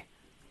morality.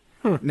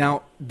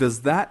 Now,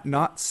 does that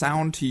not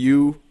sound to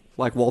you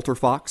like Walter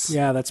Fox?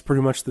 Yeah, that's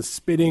pretty much the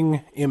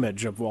spitting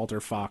image of Walter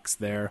Fox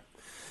there.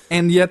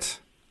 And yet,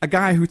 a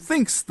guy who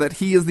thinks that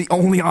he is the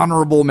only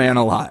honorable man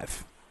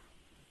alive.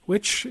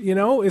 Which,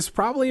 is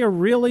probably a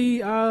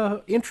really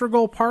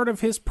integral part of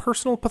his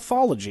personal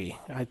pathology,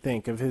 I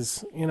think, of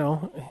his,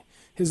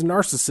 his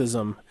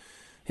narcissism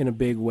in a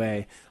big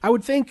way. I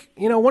would think,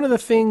 one of the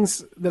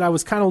things that I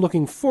was kind of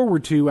looking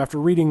forward to after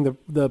reading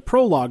the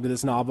prologue to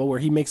this novel, where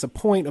he makes a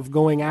point of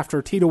going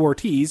after Tito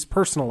Ortiz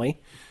personally,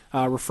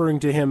 referring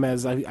to him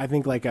as, I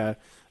think, like a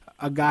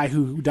guy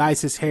who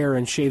dyes his hair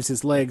and shaves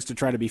his legs to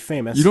try to be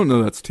famous. You don't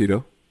know that's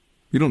Tito.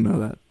 You don't know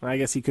that. I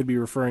guess he could be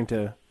referring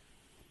to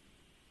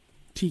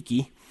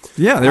Tiki.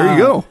 Yeah, there you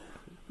go.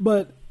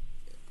 But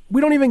we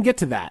don't even get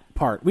to that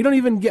part. We don't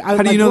even get... How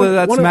do you know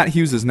that that's Matt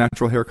Hughes'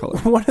 natural hair color?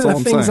 One of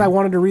the things I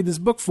wanted to read this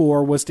book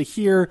for was to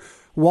hear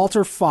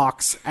Walter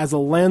Fox as a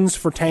lens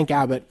for Tank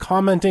Abbott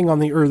commenting on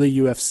the early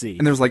UFC.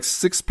 And there's like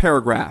 6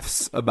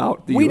 paragraphs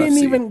about the UFC. We didn't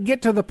even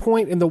get to the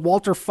point in the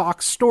Walter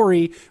Fox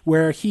story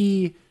where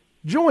he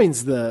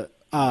joins the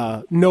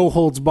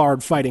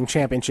no-holds-barred fighting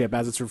championship,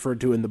 as it's referred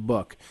to in the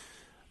book.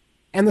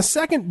 And the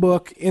second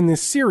book in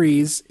this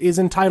series is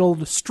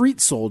entitled Street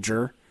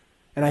Soldier,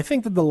 and I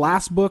think that the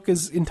last book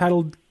is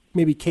entitled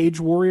maybe Cage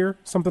Warrior,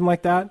 something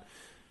like that.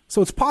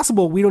 So it's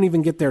possible we don't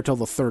even get there till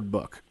the third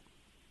book.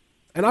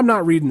 And I'm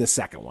not reading the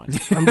second one.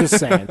 I'm just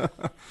saying.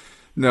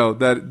 No,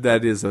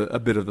 that is a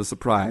bit of a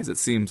surprise. It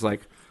seems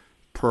like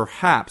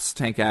perhaps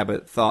Tank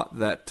Abbott thought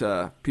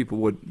that people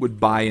would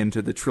buy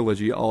into the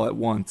trilogy all at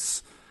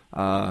once.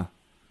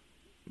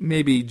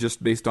 Maybe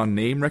just based on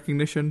name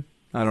recognition?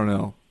 I don't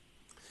know.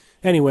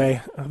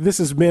 Anyway, this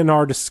has been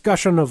our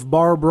discussion of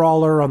Bar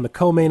Brawler on the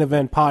Co-Main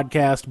Event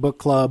Podcast Book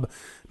Club.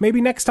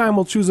 Maybe next time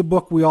we'll choose a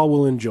book we all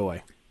will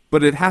enjoy.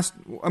 But it has,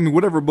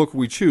 whatever book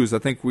we choose, I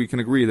think we can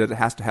agree that it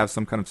has to have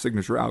some kind of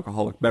signature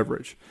alcoholic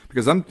beverage.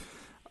 Because I'm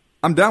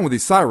down with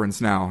these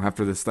sirens now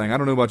after this thing. I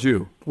don't know about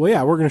you. Well,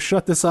 yeah, we're going to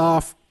shut this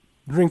off,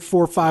 drink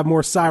 4 or 5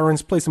 more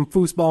sirens, play some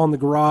foosball in the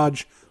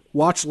garage,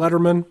 watch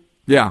Letterman.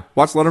 Yeah,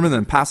 watch Letterman,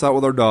 then pass out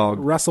with our dog.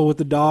 Wrestle with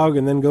the dog,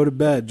 and then go to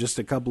bed. Just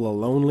a couple of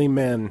lonely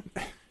men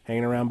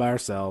hanging around by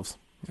ourselves.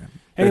 Yeah.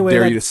 Anyway, I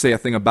dare you to say a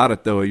thing about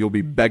it, though. You'll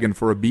be begging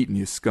for a beating,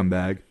 you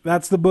scumbag.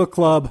 That's the book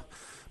club.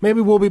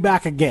 Maybe we'll be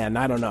back again.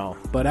 I don't know.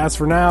 But as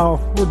for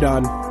now, we're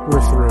done.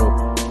 We're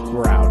through.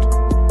 We're out.